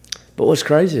 But what's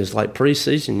crazy is like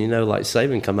preseason, you know, like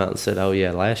Saban come out and said, "Oh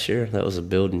yeah, last year that was a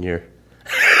building year."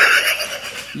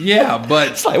 Yeah,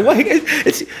 but it's like,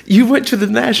 wait, you went to the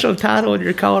national title and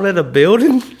you're calling it a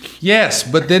building? Yes,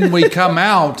 but then we come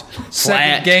out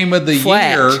second game of the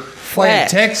year, play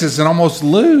Texas and almost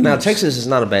lose. Now Texas is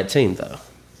not a bad team though.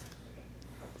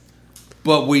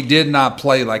 But we did not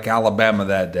play like Alabama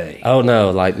that day. Oh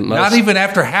no, not even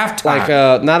after halftime.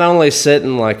 Like not only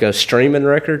setting like a streaming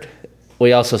record,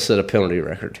 we also set a penalty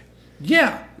record.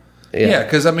 Yeah,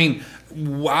 because I mean,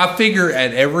 I figure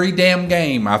at every damn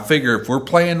game, if we're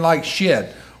playing like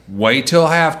shit, wait till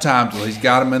halftime till he's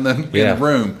got them in the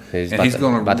room, he's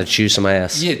about to chew some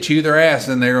ass. Yeah, chew their ass,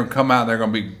 and they're going to come out and they're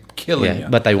going to be killing you.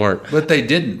 But they weren't. But they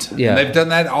didn't. Yeah, and they've done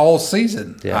that all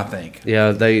season. Yeah. I think.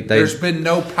 Yeah, there's been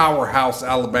no powerhouse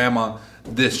Alabama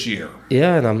this year.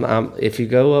 Yeah, and I'm if you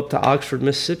go up to Oxford,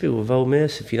 Mississippi with Ole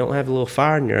Miss, if you don't have a little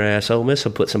fire in your ass, Ole Miss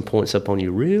will put some points up on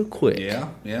you real quick.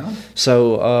 Yeah.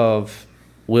 So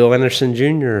Will Anderson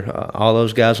Jr., all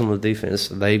those guys on the defense,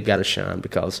 they've got to shine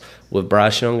because with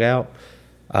Bryce Young out,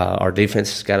 our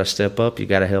defense has got to step up. You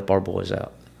got to help our boys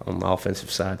out on the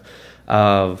offensive side.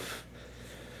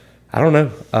 I don't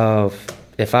know.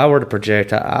 If I were to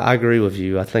project, I agree with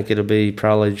you. I think it'll be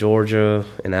probably Georgia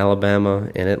and Alabama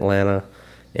and Atlanta,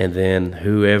 and then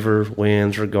whoever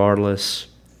wins regardless.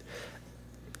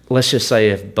 Let's just say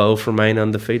if both remain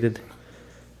undefeated,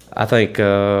 I think,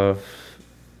 both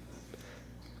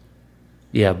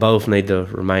need to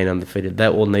remain undefeated.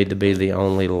 That will need to be the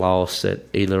only loss that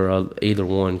either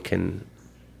one can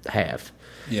have.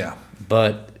 Yeah.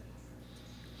 But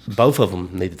both of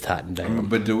them need to tighten down.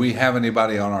 But do we have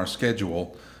anybody on our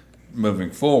schedule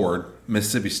moving forward?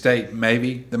 Mississippi State,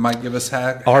 maybe, that might give us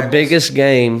haggles? Our biggest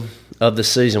game of the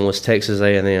season was Texas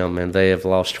A&M, and they have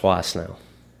lost twice now.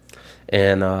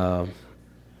 And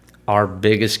our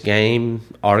biggest game,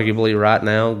 arguably right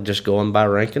now, just going by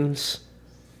rankings,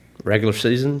 regular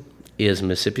season, is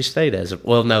Mississippi State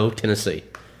Tennessee.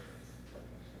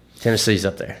 Tennessee's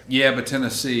up there. Yeah, but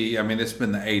Tennessee, I mean, it's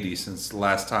been the 80s since the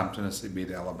last time Tennessee beat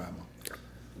Alabama.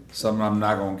 So I'm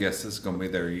not going to guess this is going to be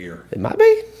their year. It might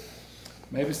be.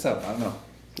 Maybe so. I don't know.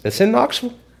 It's in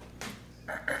Knoxville.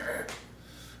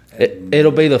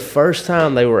 It'll be the first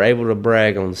time they were able to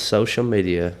brag on social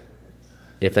media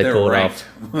if they pull it off.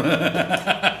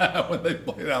 When they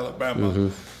played Alabama.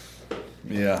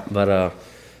 Mm-hmm. Yeah. But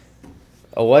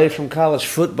away from college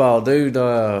football, dude,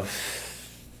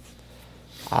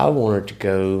 I wanted to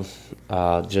go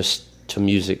just to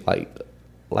music.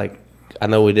 Like I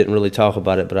know we didn't really talk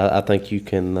about it, but I think you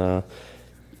can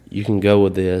go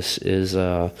with this. Is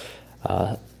like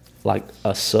a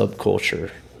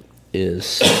subculture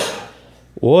is.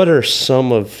 What are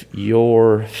some of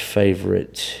your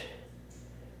favorite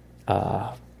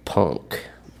punk?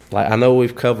 Like I know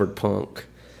we've covered punk,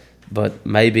 but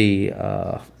maybe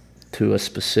to a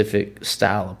specific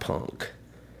style of punk.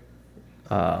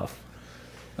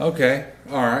 Okay,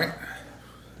 all right.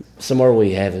 Somewhere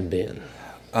we haven't been.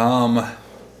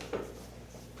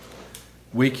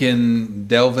 We can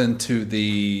delve into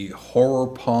the horror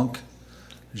punk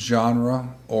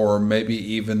genre, or maybe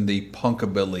even the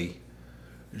punkabilly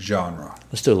genre.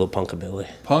 Let's do a little punkabilly.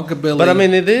 Punkabilly. But I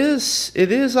mean, it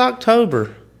is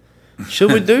October.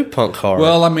 Should we do punk horror?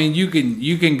 Well, I mean, you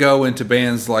can go into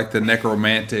bands like the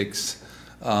Necromantics,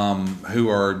 who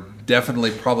are definitely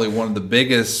probably one of the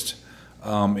biggest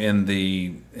in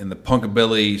the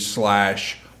punkabilly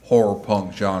 / horror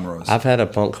punk genres. I've had a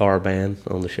punk horror band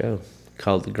on the show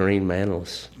called the Green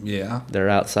Mantles. Yeah, they're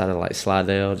outside of like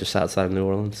Slidell, just outside of New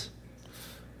Orleans.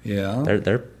 Yeah,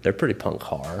 they're pretty punk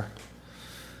horror.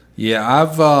 Yeah,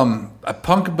 I've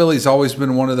punkabilly's always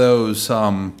been one of those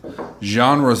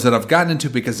genres that I've gotten into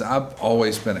because I've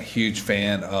always been a huge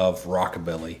fan of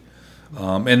rockabilly,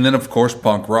 and then of course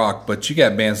punk rock. But you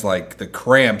got bands like the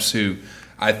Cramps, who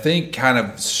I think kind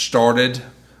of started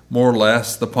more or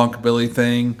less the punkabilly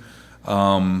thing.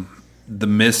 The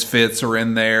Misfits are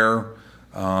in there.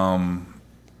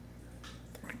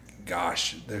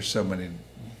 Gosh, there's so many.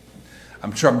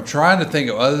 I'm trying to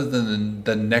think of, other than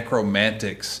the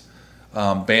Necromantics,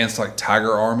 bands like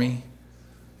Tiger Army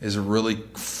is a really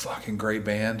fucking great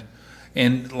band,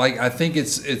 and like I think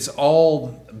it's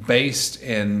all based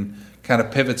and kind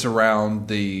of pivots around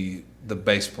the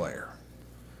bass player,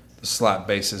 the slap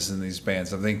basses in these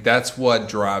bands. I think that's what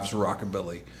drives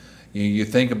rockabilly. You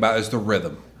think about is the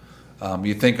rhythm.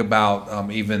 You think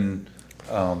about even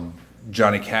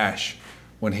Johnny Cash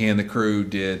when he and the crew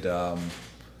did.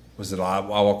 Was it I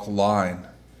Walk the Line?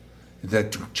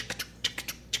 That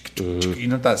you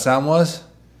know what that sound was?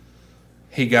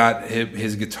 He got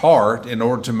his guitar in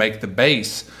order to make the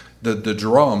bass, the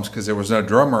drums, because there was no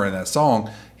drummer in that song.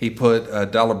 He put a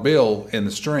dollar bill in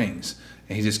the strings,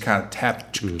 and he just kind of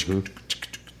tapped. You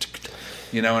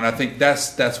know, and I think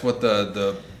that's what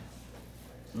the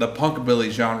punkabilly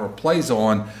genre plays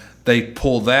on. They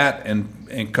pull that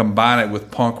and combine it with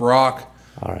punk rock.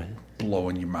 All right,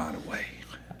 blowing your mind away.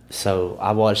 So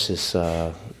I watched this.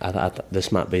 I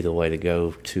this might be the way to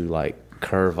go to like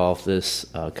curve off this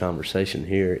conversation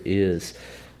here is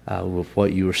with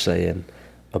what you were saying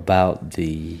about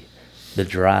the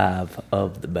drive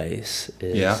of the bass.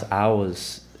 I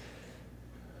was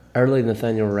early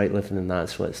Nathaniel Rateliff and the Night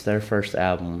Sweats, their first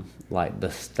album, like the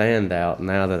standout.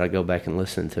 Now that I go back and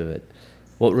listen to it,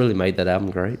 what really made that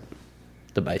album great?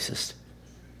 The bassist.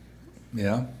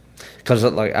 Yeah. Because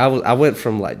like I went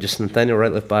from like just Nathaniel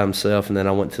Rateliff by himself, and then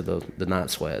I went to the Night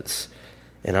Sweats,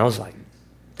 and I was like,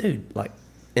 dude, like,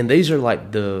 and these are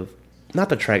like not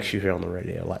the tracks you hear on the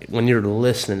radio, like when you're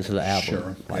listening to the album,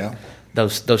 sure, like yeah,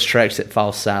 those tracks that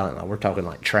fall silent. Like we're talking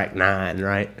like track 9,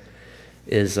 right?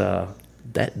 Is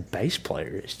that bass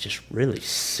player is just really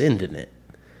sending it,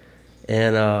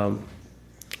 and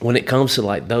when it comes to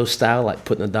like those style, like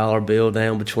putting a dollar bill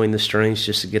down between the strings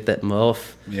just to get that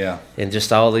muff, and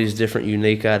just all these different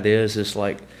unique ideas, it's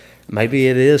like maybe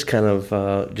it is kind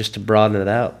of just to broaden it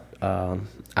out.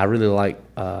 I really like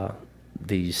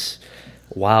these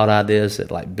wild ideas that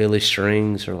like Billy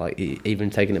Strings, or like even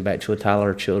taking it back to a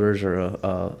Tyler Childers or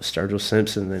a Sturgill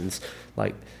Simpson, and it's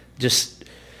like just.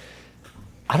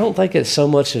 I don't think it's so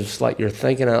much as like you're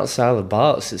thinking outside of the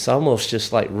box. It's almost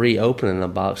just like reopening a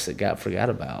box that got forgot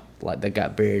about, like that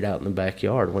got buried out in the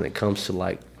backyard when it comes to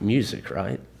like music,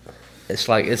 right? It's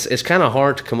like it's kind of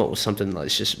hard to come up with something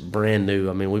that's just brand new.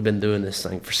 I mean, we've been doing this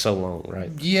thing for so long, right?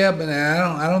 Yeah, but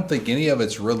I don't think any of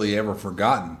it's really ever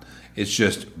forgotten. It's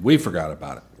just we forgot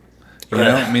about it. You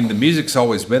know, I mean, the music's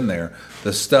always been there.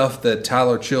 The stuff that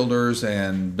Tyler Childers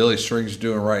and Billy Strings are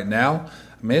doing right now,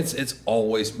 I mean, it's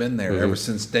always been there ever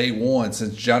since day one,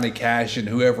 since Johnny Cash and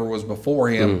whoever was before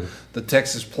him, the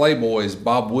Texas Playboys,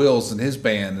 Bob Wills and his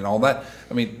band and all that.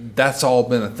 I mean, that's all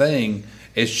been a thing.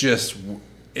 It's just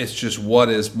what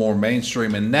is more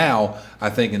mainstream. And now, I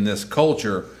think in this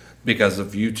culture, because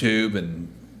of YouTube and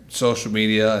social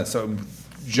media, and so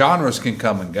genres can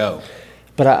come and go.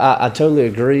 But I totally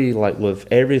agree, like with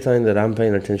everything that I'm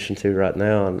paying attention to right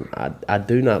now, and I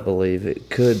do not believe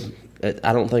it could.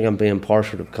 I don't think I'm being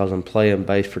partial because I'm playing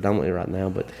bass predominantly right now,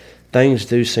 but things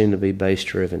do seem to be bass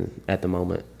driven at the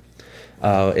moment,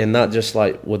 and not just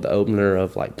like with the opener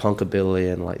of like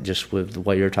punkabilly and like just with the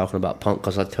way you're talking about punk,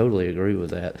 because I totally agree with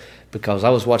that. Because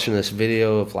I was watching this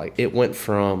video of like it went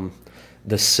from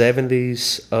the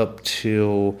 70s up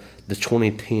to the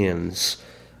 2010s,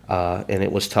 and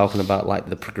it was talking about like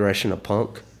the progression of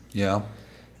punk. Yeah,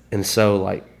 and so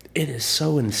like it is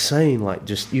so insane. Like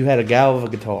just you had a guy with a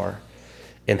guitar.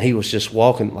 And he was just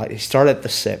walking, like he started at the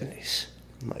 70s.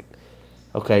 I'm like,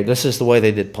 okay, this is the way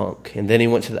they did punk. And then he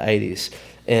went to the 80s.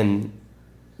 And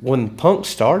when punk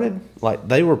started, like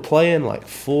they were playing like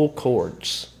full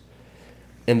chords.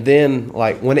 And then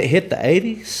like when it hit the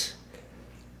 80s,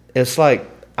 it's like,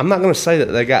 I'm not going to say that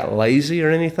they got lazy or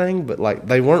anything, but like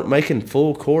they weren't making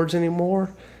full chords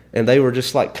anymore. And they were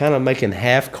just like kind of making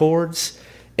half chords.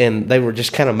 And they were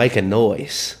just kind of making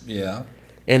noise. Yeah.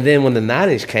 And then when the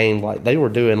 90s came, like they were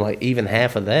doing like even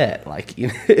half of that. Like, you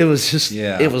know, it was just,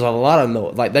 it was a lot of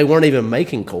noise. Like they weren't even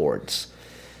making chords.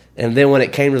 And then when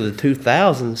it came to the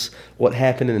 2000s, what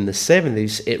happened in the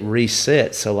 70s, it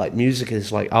reset. So like music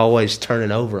is like always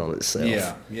turning over on itself.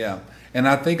 Yeah, yeah. And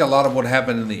I think a lot of what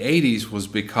happened in the 80s was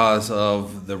because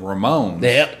of the Ramones.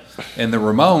 Yep. And the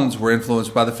Ramones were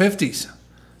influenced by the 50s.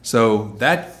 So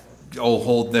that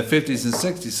whole the 50s and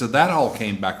 60s, so that all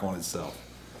came back on itself.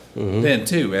 Then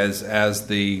too, as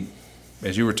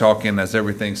you were talking, as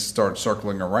everything started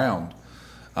circling around,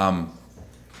 I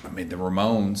mean the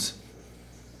Ramones,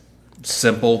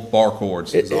 simple bar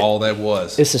chords is all that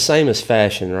was. It's the same as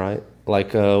fashion, right?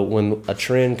 Like when a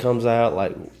trend comes out,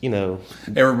 like, you know,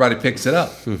 everybody picks it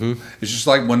up. It's just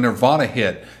like when Nirvana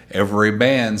hit, every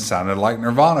band sounded like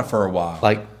Nirvana for a while.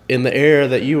 Like in the era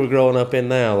that you were growing up in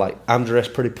now, like I'm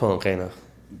dressed pretty punk, ain't I?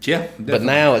 Yeah, definitely. But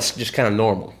now it's just kind of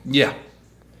normal. Yeah.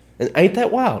 And ain't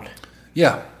that wild?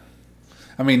 Yeah.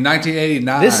 I mean,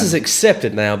 1989. This is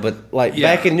accepted now, but like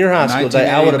back in your high school day,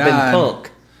 I would have been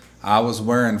punk. I was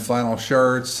wearing flannel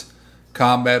shirts,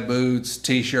 combat boots,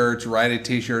 T-shirts, ratty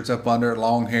T-shirts up under it,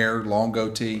 long hair, long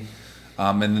goatee.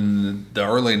 And then the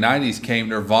early 90s came,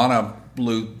 Nirvana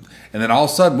blew, and then all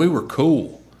of a sudden we were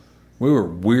cool. We were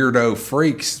weirdo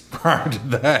freaks prior to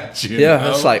that. You know?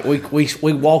 It's like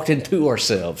we walked into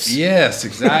ourselves. Yes,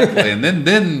 exactly. And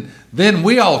then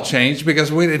we all changed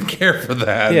because we didn't care for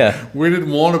that. Yeah, we didn't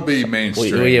want to be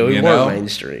mainstream. We weren't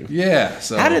mainstream. Yeah.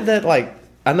 So how did that, like?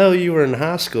 I know you were in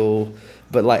high school,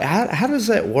 but like, how does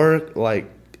that work? Like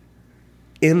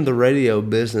in the radio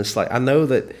business, like I know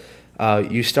that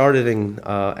you started in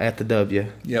at the W.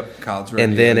 Yep, college radio.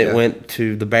 And then it went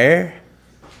to the Bear.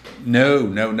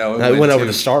 No. It went over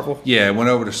to Starkville? Yeah, it went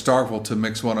over to Starkville to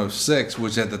Mix 106,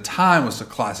 which at the time was a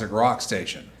classic rock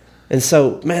station. And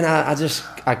so, man,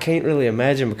 I can't really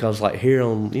imagine, because like here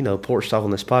on, you know, Porch Talk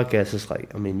on this podcast, it's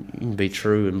like, I mean, you can be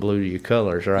true and blue to your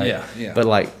colors, right? Yeah. But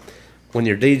like when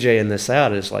you're DJing this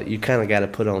out, it's like you kind of got to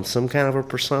put on some kind of a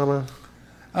persona.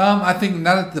 I think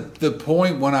not at the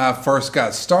point when I first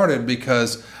got started,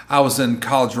 because I was in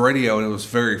college radio and it was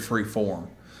very free form.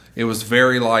 It was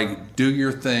very like, do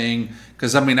your thing.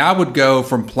 Because, I mean, I would go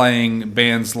from playing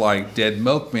bands like Dead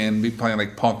Milkmen, be playing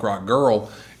like Punk Rock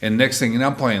Girl, and next thing you know,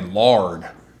 I'm playing Lard,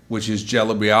 which is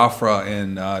Jello Biafra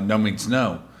and No Means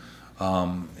No.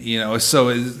 You know, so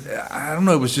I don't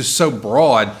know, it was just so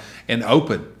broad and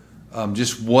open.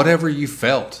 Just whatever you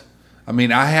felt. I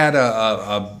mean, I had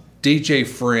a DJ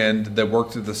friend that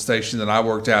worked at the station that I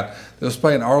worked at that was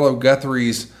playing Arlo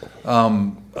Guthrie's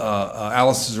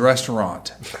Alice's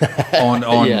Restaurant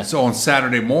on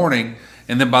Saturday morning.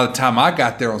 And then by the time I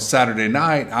got there on Saturday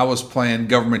night, I was playing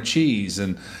Government Cheese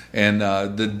and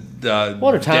the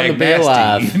what a time Dag to be Nasty,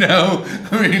 alive. you know?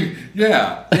 I mean,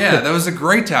 yeah, that was a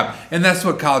great time. And that's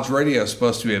what college radio is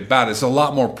supposed to be about. It's a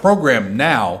lot more programmed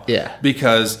now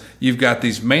because you've got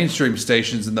these mainstream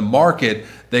stations in the market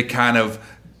that kind of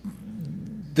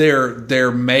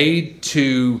they're made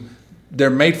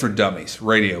for dummies.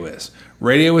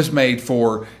 Radio is made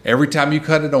for every time you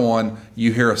cut it on,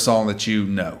 you hear a song that you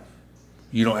know.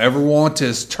 You don't ever want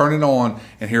to turn it on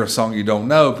and hear a song you don't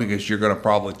know because you're going to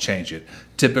probably change it.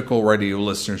 Typical radio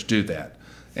listeners do that.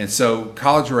 And so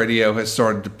college radio has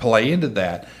started to play into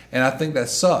that. And I think that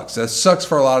sucks. That sucks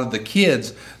for a lot of the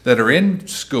kids that are in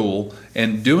school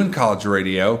and doing college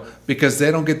radio because they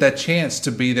don't get that chance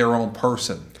to be their own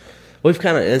person. We've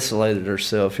kind of insulated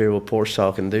ourselves here with Porch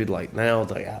Talk, and dude, like now,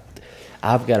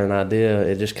 I've got an idea.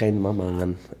 It just came to my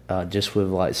mind just with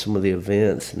like some of the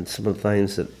events and some of the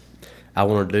things that I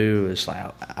want to do. Is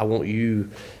like I want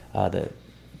you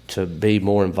to be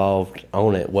more involved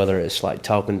on it, whether it's like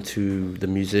talking to the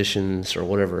musicians or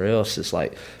whatever else. It's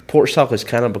like Porch Talk has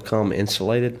kind of become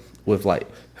insulated with like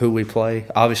who we play.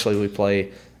 Obviously, we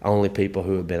play only people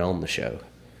who have been on the show.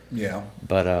 Yeah.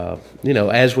 But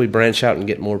as we branch out and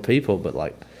get more people, but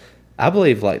like I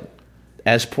believe like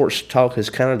as Porch Talk has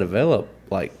kind of developed,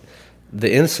 like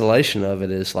the insulation of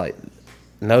it is like,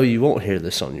 no, you won't hear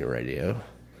this on your radio.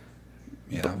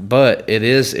 Yeah. But it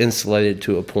is insulated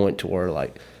to a point to where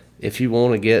like if you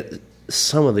want to get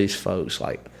some of these folks,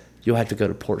 like you'll have to go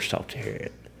to Porch Talk to hear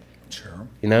it. Sure.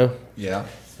 You know? Yeah.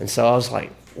 And so I was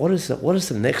like, what is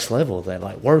the next level of that?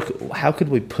 Like how could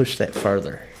we push that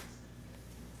further?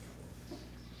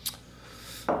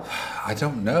 I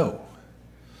don't know.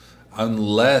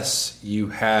 Unless you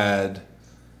had,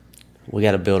 we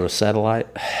got to build a satellite.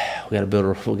 We got to build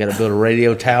a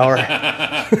radio tower.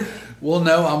 Well,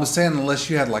 no, I'm saying unless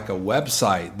you had like a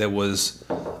website that was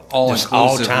all just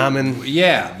inclusive, all timing.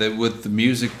 Yeah, that with the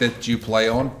music that you play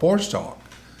on Porch Talk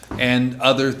and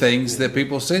other things that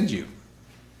people send you.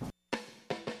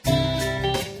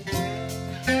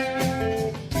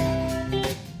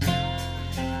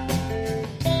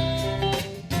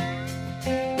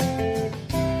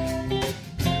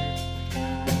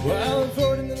 Well, I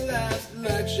voted in the last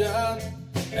election,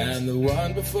 and the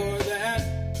one before that,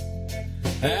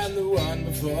 and the one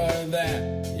before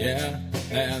that, yeah,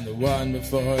 and the one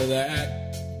before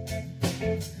that.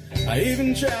 I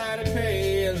even try to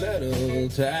pay a little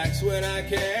tax when I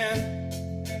can,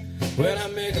 when I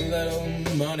make a little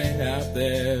money out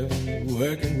there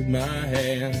working with my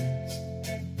hands.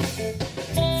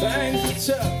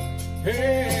 Things are tough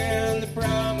in the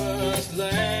promised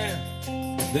land.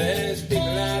 There's people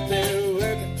out there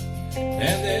working,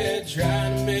 and they're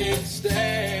trying to make a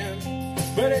stand.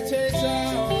 But it takes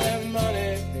all that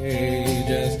money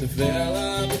just to fill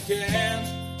up a can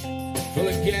full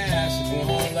of gas that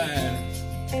won't last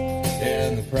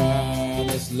in the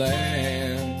promised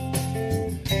land.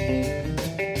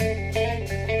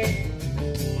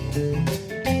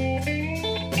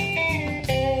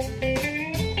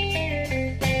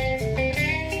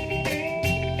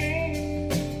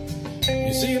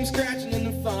 You see them scratching in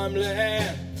the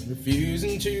farmland,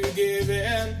 refusing to give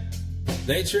in.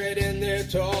 They trade in their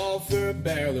toll for a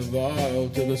barrel of oil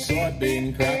till the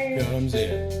soybean crop comes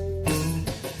in.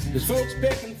 There's folks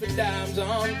picking for dimes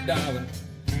on the dollar.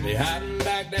 They hiding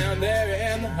back down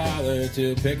there in the holler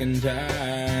till picking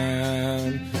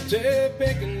time. Till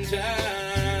picking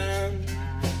time.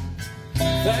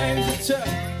 Things are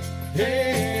tough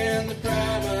in the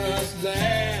promised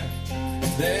land.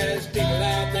 There's people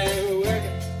out there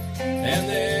working, and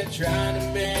they're trying to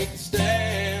make a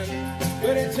stand.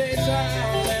 But it takes all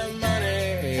that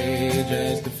money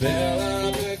just to fill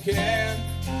up a can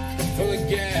full of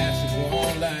gas that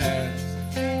won't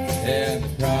last in the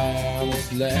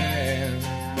promised land.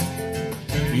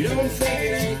 If you don't think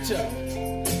it ain't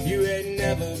tough, you ain't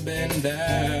never been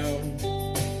down.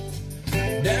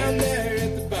 Down there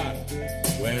at the bottom,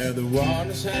 where the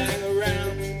waters hang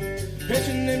around,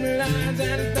 pitching them lines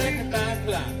and thinking about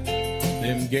climbing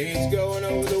them gates going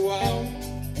over the wall.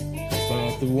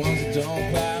 But the ones that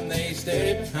don't climb, they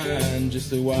stay behind just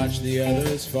to watch the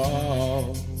others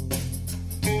fall.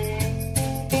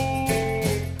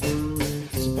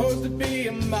 Supposed to be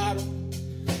a model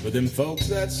for them folks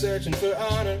that's searching for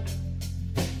honor.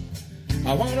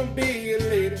 I wanna be a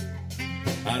leader,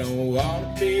 I don't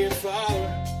wanna be a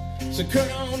follower. So cut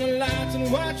on the lights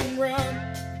and watch them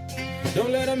run.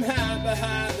 Don't let them hide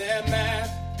behind their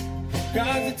mask.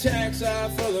 'cause the tanks are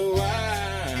full of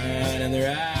wine and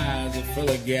their eyes are full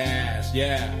of gas,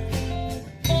 yeah.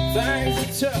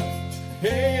 Things are tough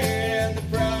here in the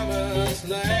promised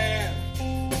land.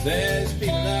 There's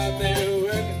people out there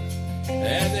working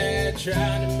and they're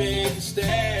trying to make a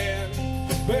stand.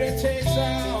 But it takes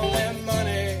all that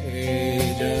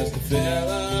money just to fill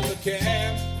up a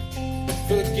can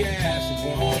full of gas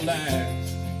that won't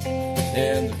last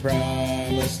in the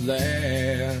promised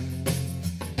land.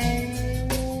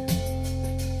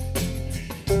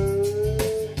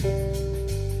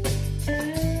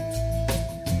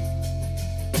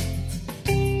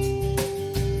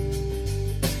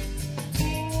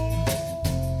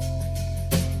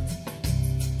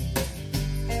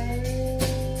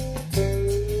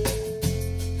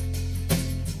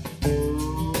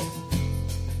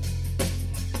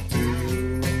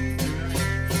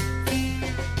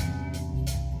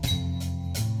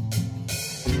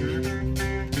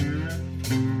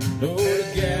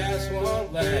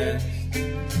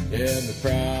 In the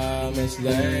promised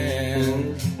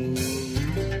land.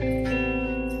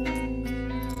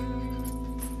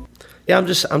 Yeah, I'm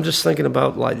just thinking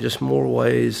about like just more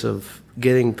ways of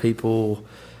getting people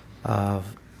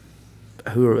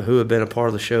who have been a part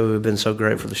of the show, who have been so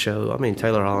great for the show. I mean,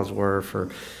 Taylor Hollingsworth, or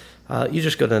you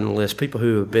just go down the list. People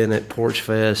who have been at Porch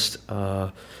Fest,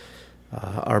 our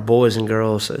boys and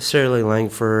girls, Sarah Lee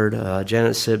Langford,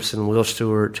 Janet Simpson, Will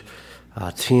Stewart,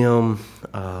 Tim.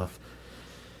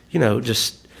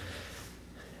 Just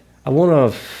I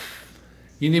want to.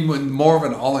 You need more of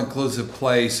an all-inclusive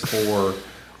place for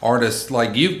artists.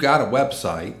 Like, you've got a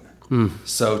website,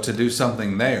 so to do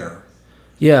something there,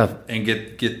 yeah, and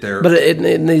get there. But it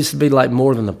needs to be like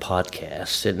more than a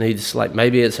podcast. It needs like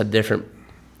maybe it's a different.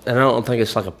 And I don't think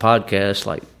it's like a podcast.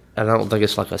 Like, and I don't think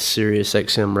it's like a Sirius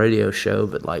XM radio show.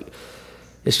 But like,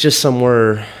 it's just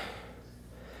somewhere.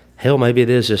 Hell, maybe it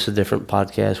is just a different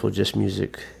podcast with just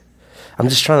music. I'm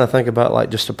just trying to think about like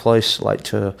just a place like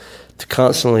to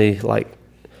constantly like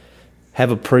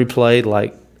have a pre-played,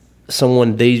 like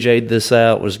someone DJ'd this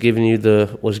out, was giving you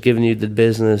the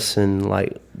business, and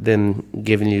like then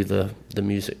giving you the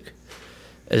music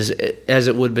as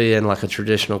it would be in like a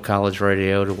traditional college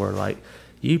radio, to where like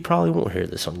you probably won't hear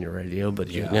this on your radio, but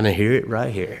you're gonna hear it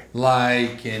right here,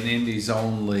 like an Indies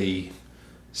only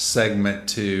segment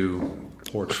to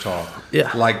Porch Talk,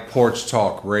 like Porch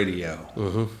Talk Radio.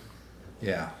 Mm-hmm.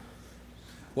 Yeah.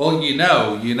 Well, you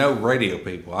know radio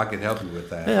people. I could help you with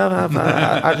that.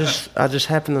 Yeah, I just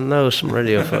happen to know some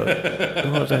radio folk.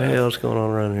 What the hell's going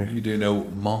on around here? You do know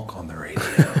Monk on the radio.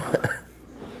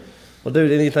 Well,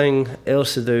 dude, anything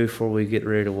else to do before we get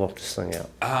ready to walk this thing out?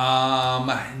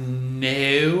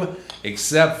 No,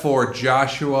 except for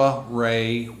Joshua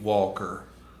Ray Walker.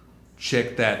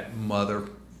 Check that mother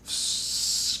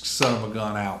son of a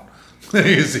gun out.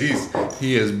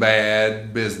 He is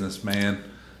bad business, man.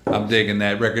 I'm digging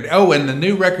that record. Oh, and the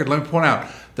new record, let me point out,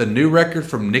 the new record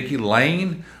from Nikki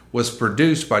Lane was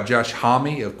produced by Josh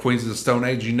Homme of Queens of the Stone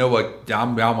Age. You know what?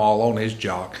 I'm all on his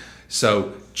jock.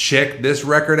 So check this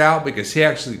record out, because he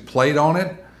actually played on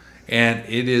it, and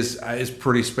it's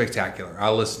pretty spectacular.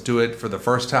 I listened to it for the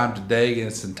first time today in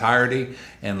its entirety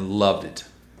and loved it.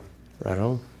 Right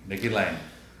on. Nikki Lane.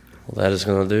 Well, that is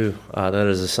going to do. That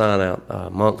is a sign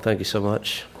out. Monk, thank you so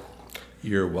much.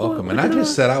 You're welcome. And I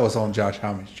just said I was on Josh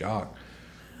Homme's jock.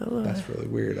 That's really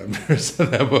weird. I've never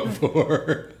said that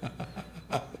before.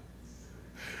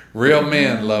 Real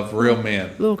men love real men.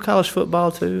 A little college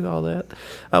football too, all that.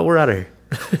 We're out of here.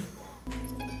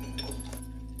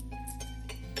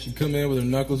 She come in with her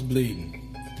knuckles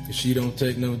bleeding, 'cause she don't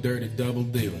take no dirty double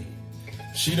dealing.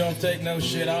 She don't take no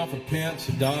shit off of pimps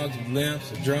or dogs with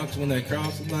limps or drunks when they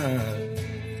cross the line.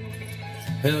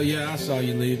 Hell yeah, I saw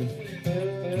you leaving,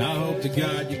 and I hope to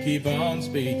God you keep on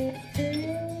speeding.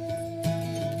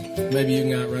 Maybe you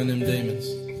can outrun them demons.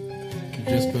 You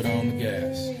just put on the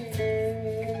gas.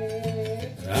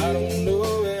 I don't know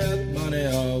where the money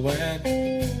all went,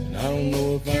 and I don't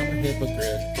know if I'm a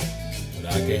hypocrite, but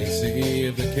I can't see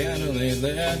if the candle ain't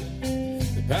lit.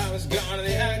 The power's gone and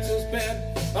the axle's bent.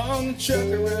 On the truck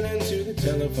I run into the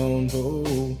telephone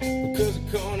pole because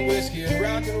of corn, whiskey, and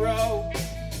rock and roll.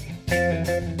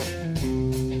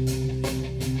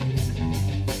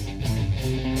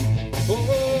 Oh,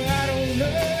 I don't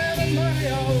know where the money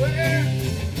all went,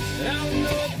 and I don't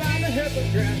know if I'm a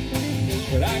hypocrite,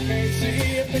 but I can't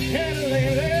see if the candle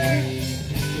ain't there.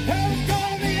 The power's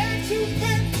gone and the axle's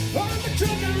bent. On the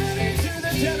truck I run into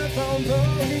the telephone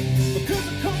pole because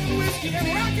of corn, whiskey, and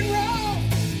rock and roll.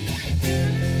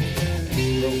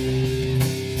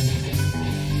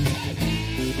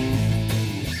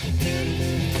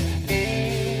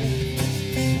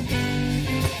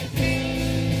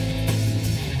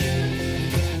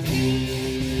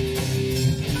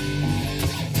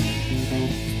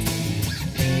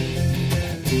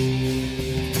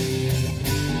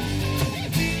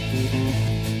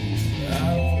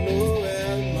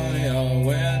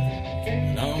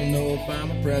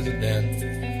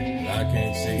 I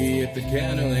can't see if the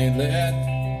candle ain't lit.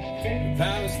 The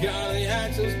power's gone, the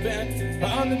axle's bent.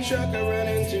 On the truck I run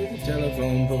into the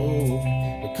telephone pole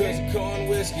because of corn,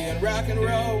 whiskey, and rock and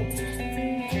roll.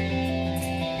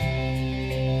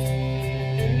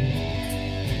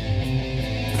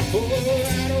 Oh,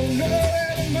 I don't know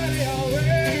where the money all went,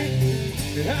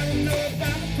 and I don't know if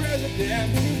I'm the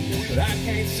president, but I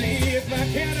can't see if my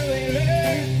candle ain't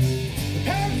lit. The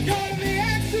power's gone, the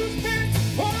axle's bent.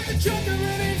 On the truck I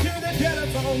run into the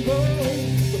telephone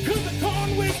pole because of corn,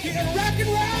 whiskey, and rock and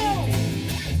roll.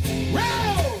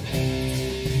 Roll!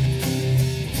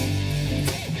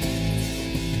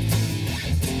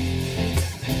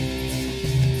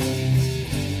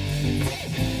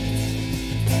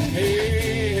 Hey,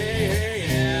 hey,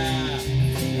 yeah.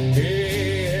 Hey,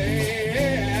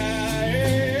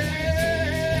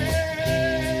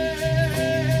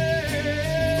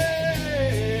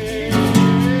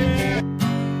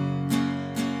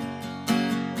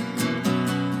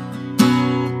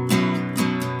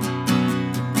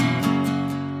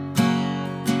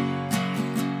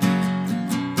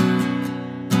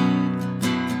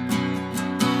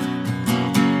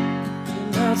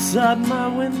 outside my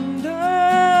window,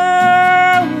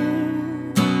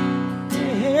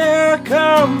 here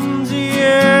comes the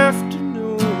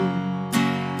afternoon.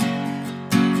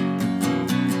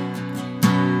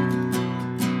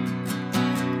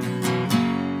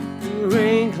 The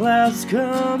rain clouds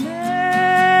coming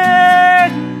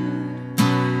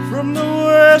from the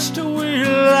west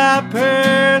will I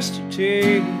pass to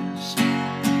taste.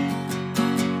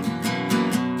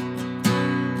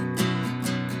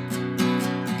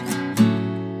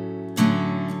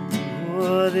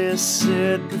 What is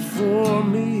said before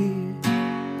me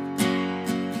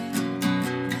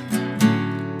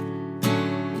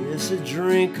is a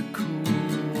drink of cool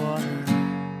water.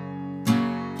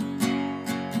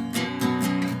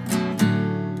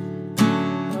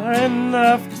 Are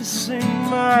enough to sing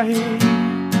my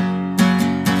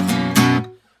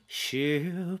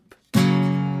ship.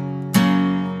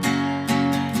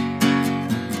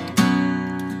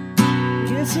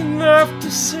 It's enough to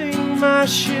sing my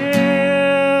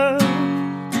ship.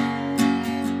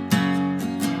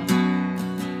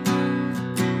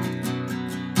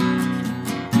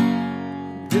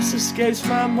 This escapes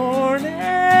my morning.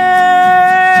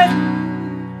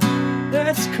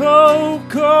 That's cold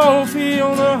coffee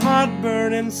on a hot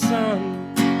burning sun.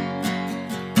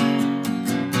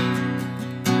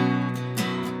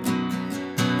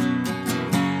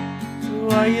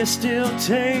 Are you still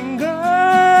tangled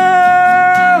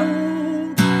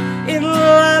in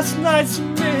last night's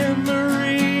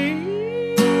memory?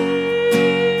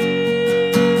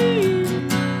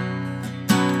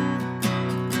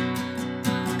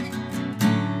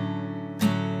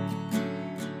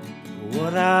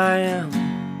 What I am,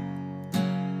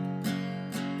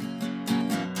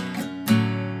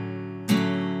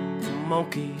 a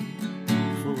monkey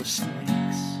full of snakes.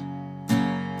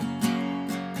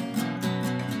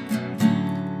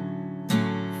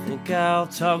 I'll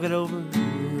talk it over with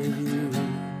you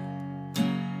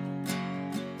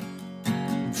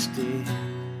instead.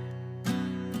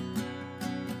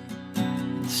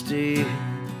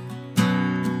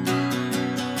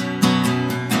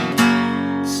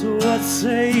 So what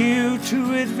say you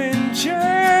to adventure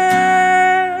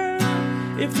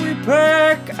if we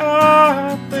pack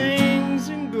our things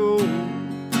and go?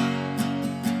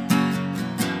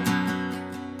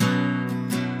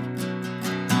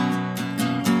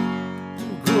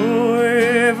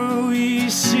 Wherever we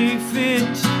see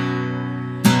fit.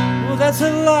 Well, that's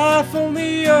a life on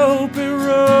the open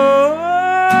road.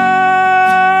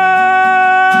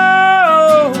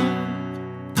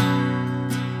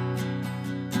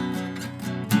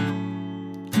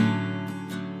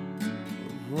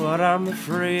 What I'm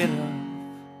afraid of,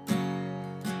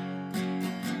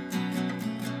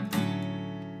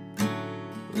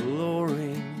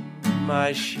 lowering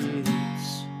my shades.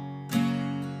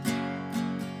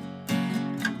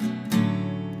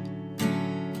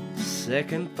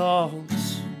 Second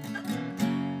thoughts,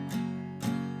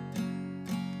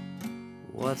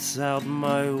 what's out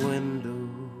my window?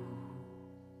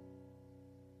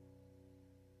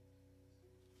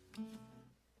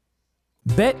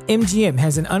 BetMGM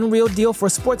has an unreal deal for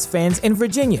sports fans in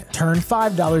Virginia. Turn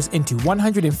 $5 into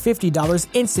 $150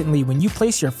 instantly when you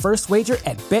place your first wager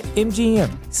at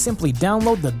BetMGM. Simply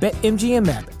download the BetMGM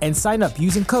app and sign up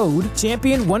using code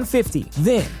Champion150.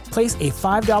 Then Place a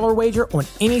 $5 wager on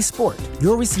any sport.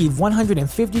 You'll receive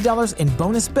 $150 in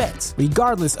bonus bets,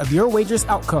 regardless of your wager's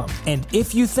outcome. And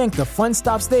if you think the fun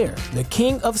stops there, the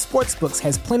King of Sportsbooks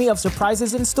has plenty of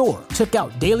surprises in store. Check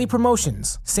out daily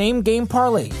promotions, same-game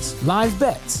parlays, live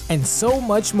bets, and so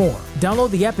much more.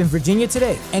 Download the app in Virginia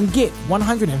today and get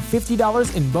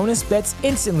 $150 in bonus bets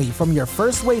instantly from your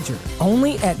first wager.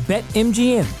 Only at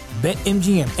BetMGM.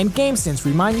 BetMGM and GameSense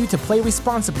remind you to play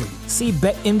responsibly. See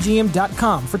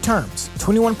BetMGM.com for terms.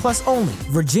 21 plus only.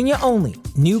 Virginia only.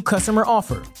 New customer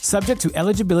offer. Subject to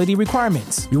eligibility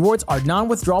requirements. Rewards are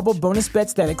non-withdrawable bonus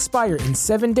bets that expire in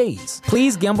 7 days.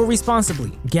 Please gamble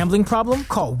responsibly. Gambling problem?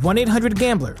 Call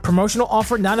 1-800-GAMBLER. Promotional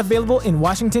offer not available in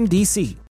Washington, D.C.